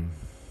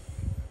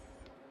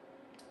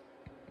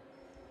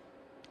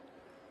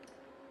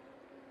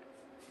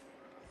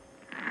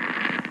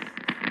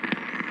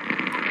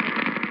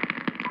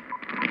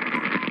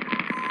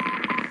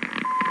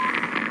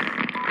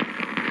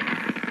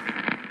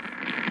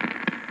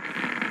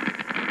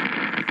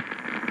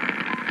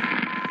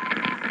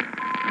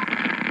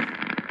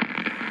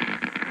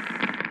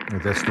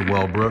that's the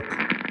Wellbrook.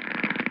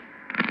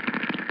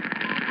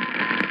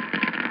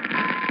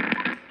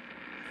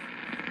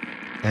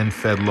 End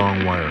fed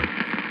long wire.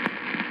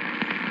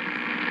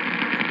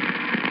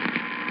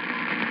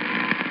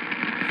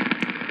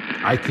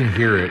 I can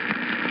hear it.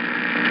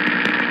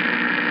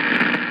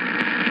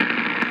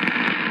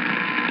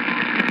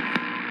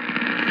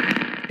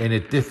 And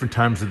at different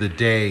times of the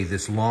day,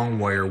 this long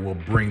wire will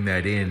bring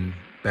that in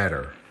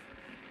better.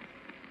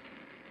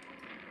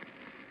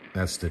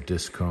 That's the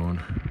disc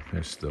cone.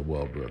 That's the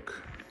Wellbrook.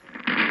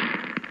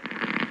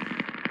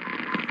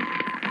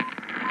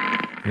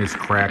 It's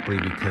crackly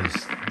because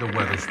the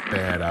weather's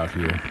bad out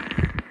here.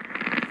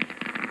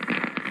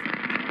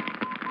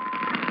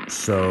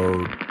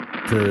 So,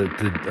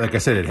 like I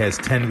said, it has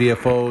 10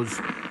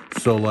 VFOs.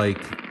 So,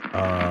 like,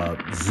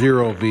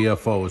 0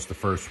 VFO is the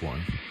first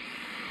one.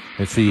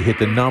 And so you hit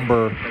the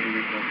number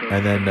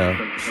And then,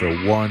 so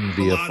one A lot of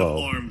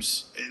VFO.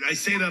 arms. I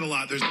say that a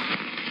lot. There's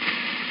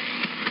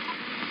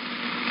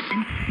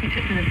He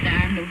took to the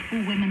stand. There were 4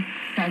 women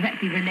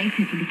directly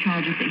related to the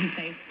charges that he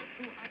faced.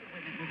 4 other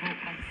women were brought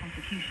by the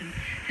prosecution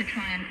to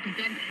try and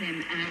present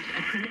him as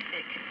a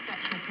prolific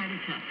sexual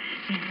predator.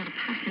 He had a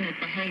passionate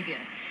behaviour.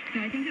 So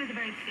I think it was a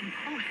very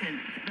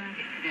important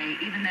verdict today,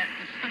 even though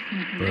it's a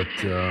second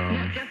conviction,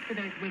 not just for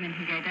those women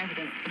who gave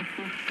evidence, but of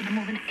course for the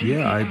more than 80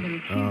 other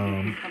accusers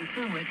who come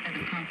forward over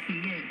the past few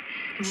years.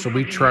 So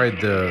we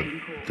tried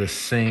the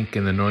sync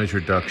and the noise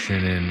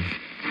reduction, and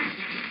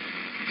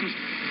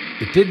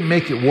it didn't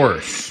make it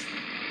worse.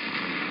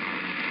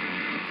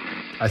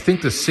 I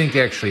think the sync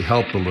actually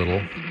helped a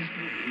little.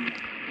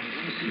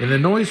 And the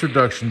noise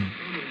reduction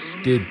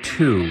did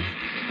too,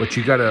 but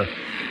you gotta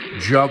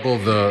juggle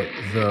the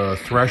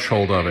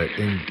threshold of it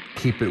and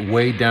keep it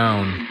way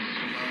down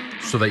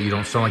so that you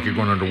don't sound like you're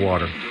going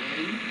underwater.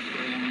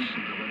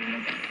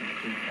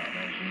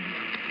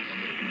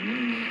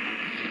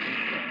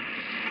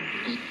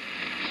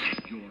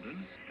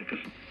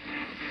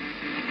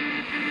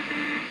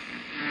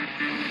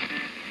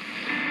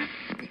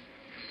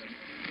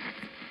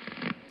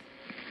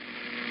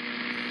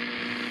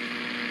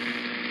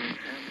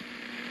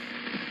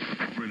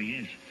 Really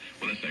is.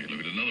 Well, let's take a look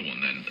at another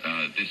one then.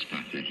 This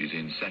passage is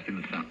in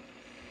 2nd Samuel.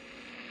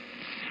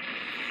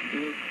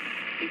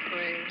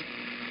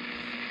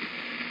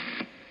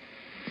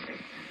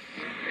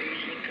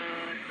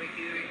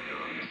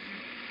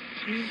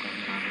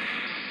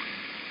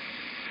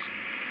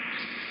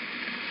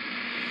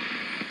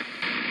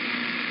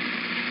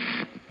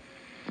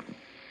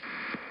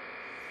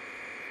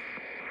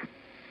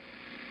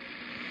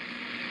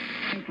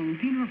 A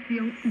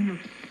continuación, nos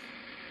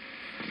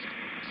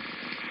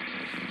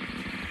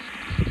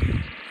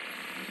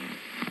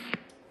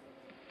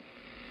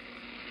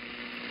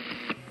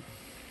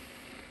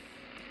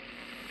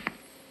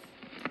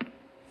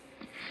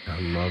I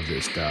love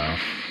this dial.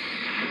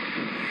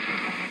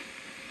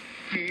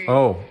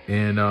 Oh,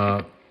 and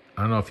I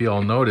don't know if you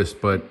all noticed,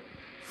 but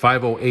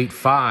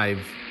 5085,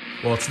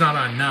 well, it's not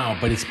on now,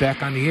 but it's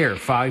back on the air.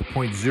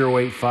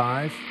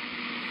 5.085.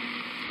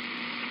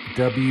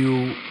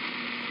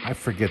 I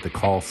forget the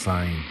call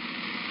sign.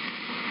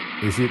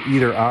 Is it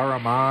either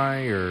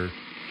RMI or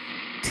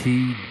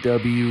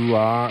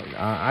TWR?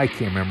 I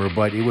can't remember,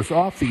 but it was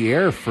off the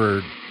air for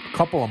a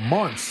couple of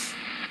months.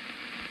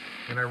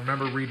 And I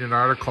remember reading an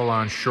article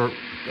on short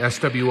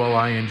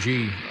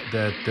SWLING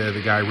that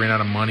the guy ran out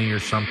of money or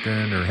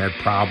something, or had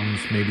problems.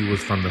 Maybe it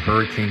was from the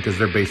hurricane, because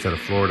they're based out of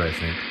Florida, I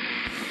think.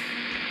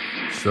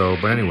 So,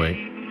 but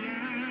anyway.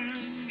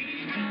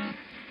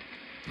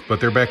 But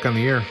they're back on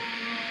the air.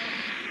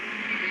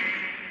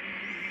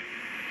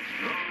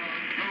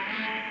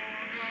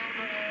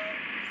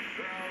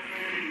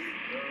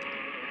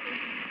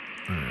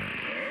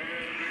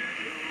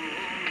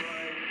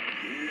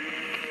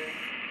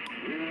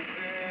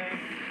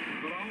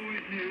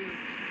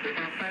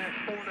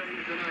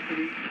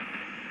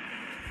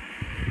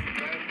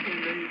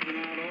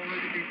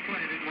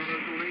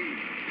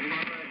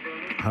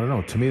 I don't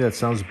know. To me, that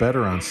sounds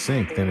better on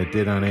sync than it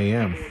did on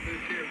AM.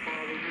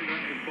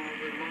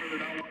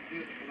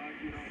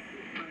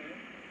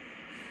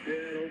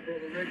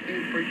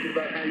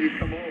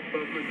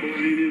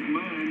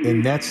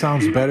 And that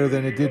sounds better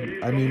than it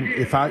did. I mean,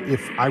 if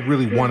I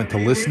really wanted to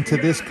listen to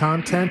this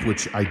content,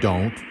 which I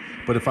don't,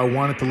 but if I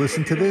wanted to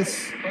listen to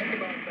this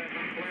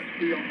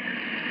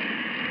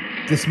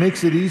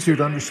makes it easier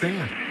to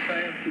understand.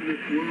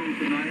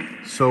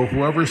 So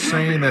whoever's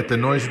saying that the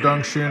noise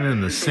reduction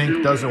and the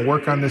sync doesn't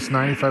work on this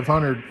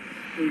 9500,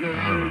 I don't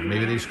know,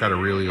 maybe they just got a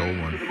really old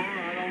one.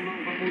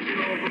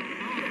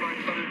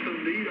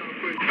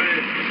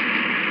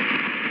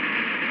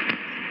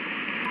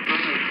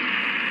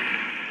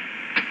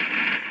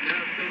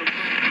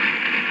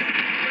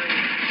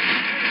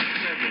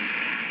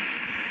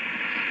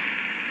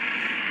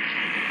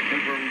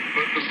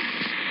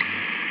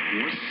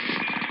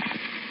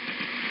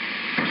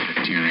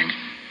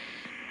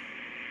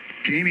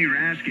 Jamie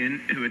Raskin,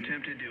 who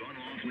attempted to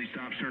unlawfully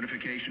stop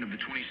certification of the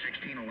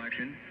 2016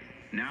 election,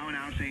 now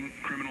announcing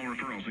criminal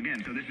referrals.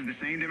 Again, so this is the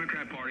same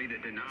Democrat Party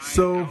that denied...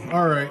 So,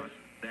 all right,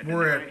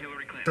 we're at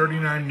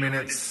 39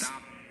 minutes.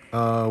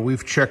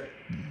 We've checked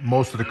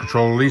most of the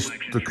controls, at least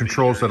the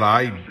controls that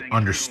I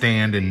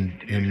understand and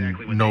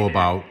know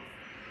about.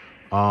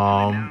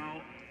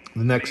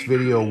 The next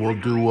video we'll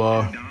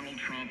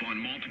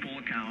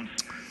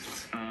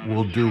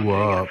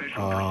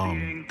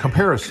do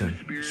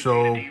comparison.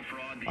 So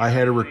I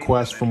had a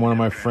request from one of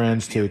my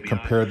friends to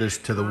compare this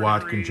to the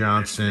Watkin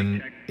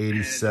Johnson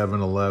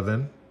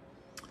 8711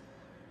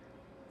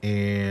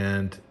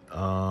 and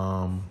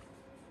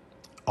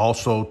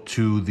also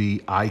to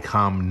the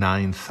Icom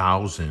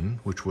 9000,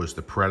 which was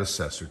the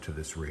predecessor to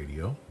this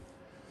radio.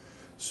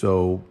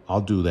 So I'll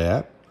do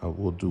that.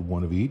 We'll do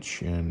one of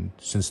each. And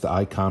since the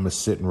Icom is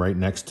sitting right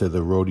next to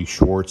the Rody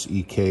Schwartz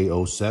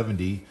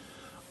EK070,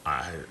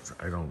 I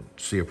don't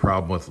see a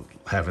problem with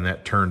having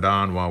that turned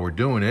on while we're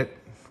doing it,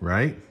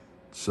 right?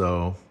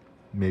 So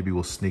Maybe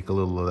we'll sneak a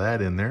little of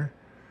that in there.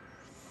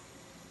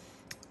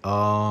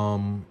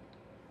 Oh,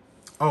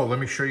 let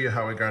me show you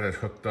how I got it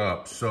hooked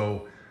up.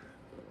 So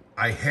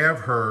I have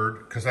heard,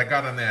 because I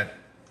got on that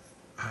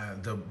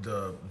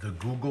the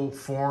Google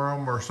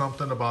forum or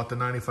something about the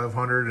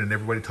 9500, and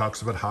everybody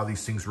talks about how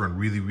these things run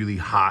really, really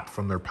hot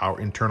from their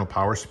internal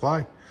power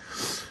supply.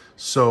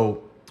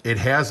 So it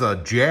has a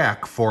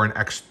jack for a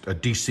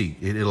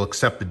DC. It'll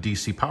accept the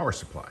DC power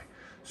supply.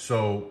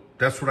 So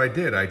that's what I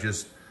did. I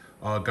just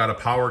got a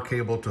power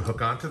cable to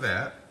hook onto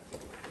that.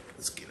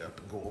 Let's get up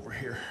and go over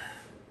here.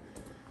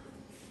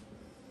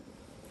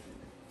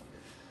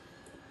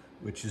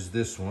 Which is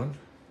this one.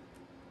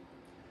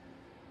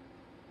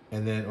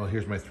 And then, oh,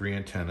 here's my 3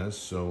 antennas.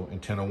 So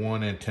antenna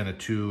 1, antenna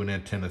 2, and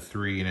antenna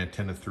 3. And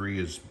antenna 3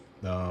 is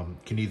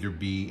can either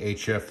be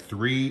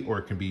HF3 or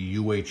it can be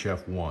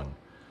UHF1.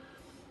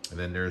 And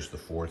then there's the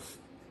 4th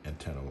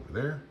antenna over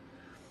there.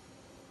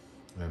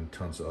 And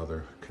tons of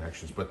other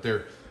connections. But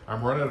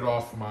I'm running it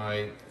off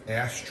my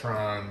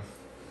Astron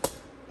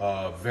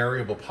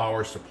variable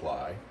power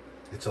supply.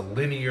 It's a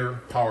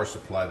linear power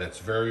supply that's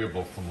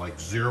variable from like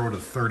 0 to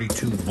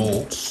 32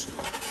 volts.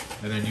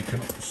 And then you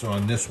can, so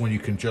on this one, you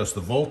can adjust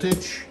the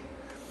voltage.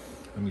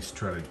 Let me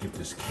try to get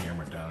this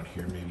camera down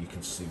here. Maybe you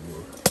can see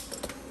where,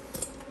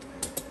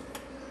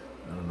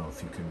 I don't know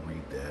if you can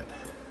read that.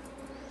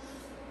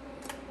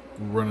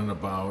 We're running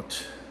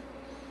about,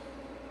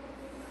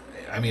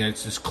 I mean,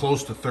 it's as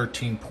close to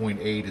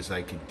 13.8 as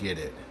I could get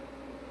it.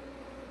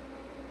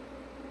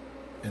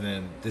 And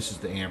then this is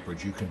the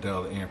amperage. You can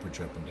dial the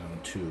amperage up and down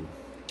too.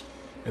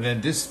 And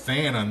then this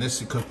fan on this,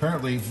 because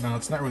apparently, now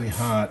it's not really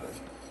hot.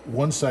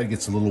 One side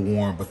gets a little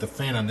warm, but the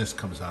fan on this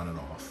comes on and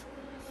off.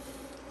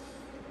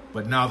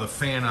 But now the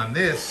fan on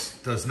this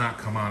does not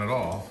come on at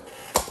all.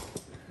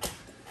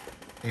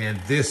 And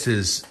this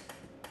is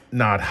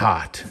not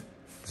hot.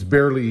 It's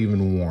barely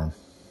even warm.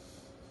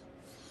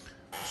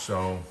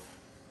 So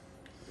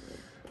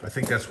I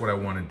think that's what I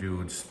want to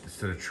do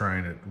instead of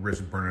trying to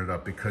risk burn it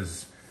up,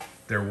 because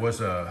there was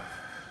I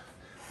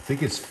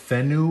think it's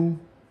Fenu.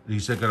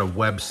 He's got a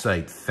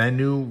website,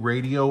 Fenu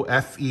Radio,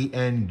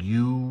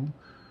 F-E-N-U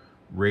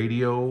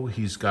Radio.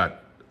 He's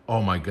got,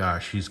 oh my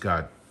gosh, he's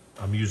got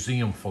a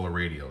museum full of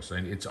radios.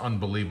 And it's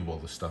unbelievable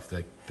the stuff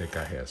that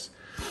guy has.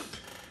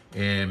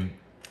 And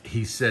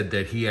he said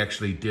that he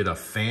actually did a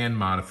fan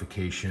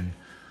modification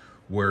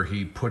where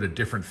he put a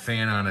different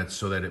fan on it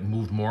so that it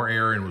moved more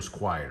air and was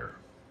quieter.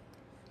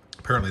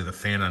 Apparently the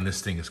fan on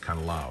this thing is kind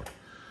of loud.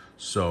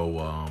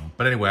 So,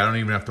 but anyway, I don't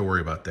even have to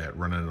worry about that,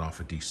 running it off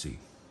of DC.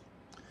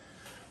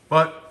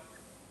 But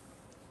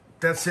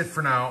that's it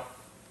for now.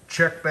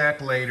 Check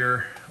back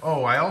later.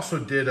 Oh, I also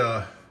did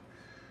I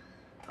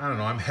don't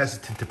know, I'm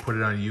hesitant to put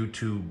it on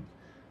YouTube.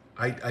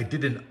 I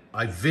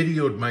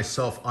videoed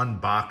myself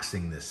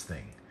unboxing this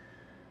thing.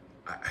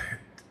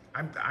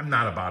 I'm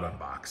not about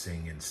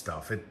unboxing and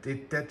stuff.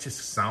 That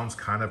just sounds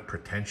kind of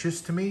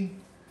pretentious to me.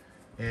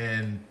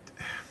 And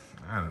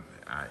I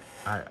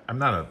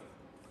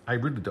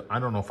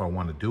don't know if I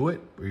want to do it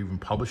or even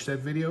publish that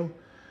video.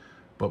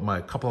 But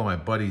a couple of my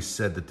buddies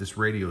said that this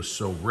radio is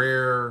so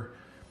rare,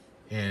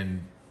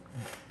 and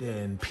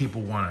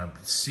people want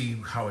to see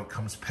how it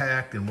comes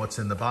packed and what's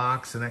in the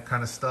box and that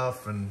kind of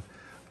stuff. And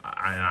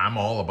I'm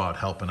all about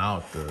helping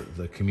out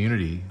the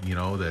community, you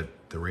know, the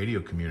radio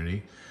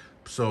community.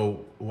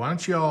 So why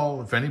don't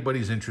y'all, if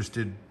anybody's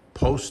interested,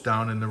 post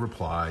down in the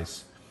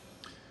replies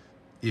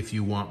if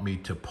you want me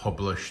to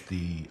publish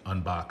the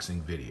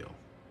unboxing video.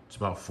 It's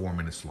about 4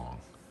 minutes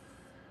long.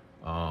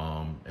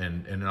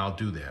 And I'll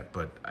do that,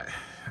 but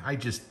I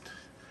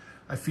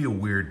feel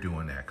weird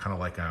doing that, kind of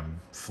like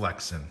I'm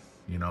flexing,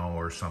 you know,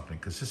 or something,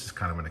 because this is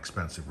kind of an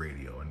expensive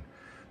radio, and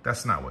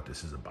that's not what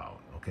this is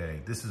about,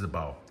 okay? This is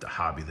about the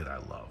hobby that I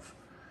love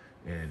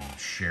and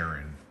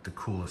sharing the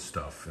coolest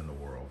stuff in the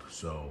world.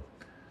 So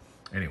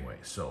anyway,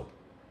 so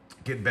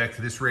getting back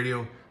to this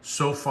radio,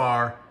 so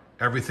far,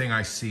 everything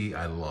I see,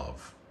 I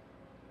love,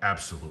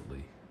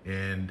 absolutely.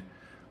 And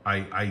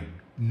I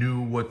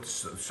knew what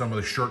some of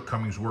the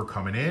shortcomings were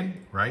coming in,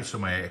 right? So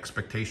my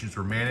expectations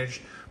were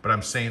managed, but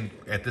I'm saying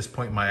at this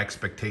point, my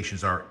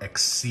expectations are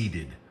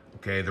exceeded,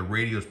 okay? The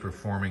radio is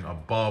performing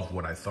above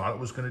what I thought it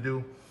was gonna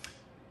do,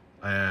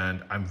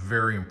 and I'm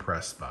very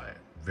impressed by it,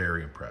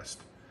 very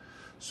impressed.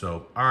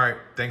 So, all right,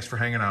 thanks for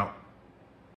hanging out.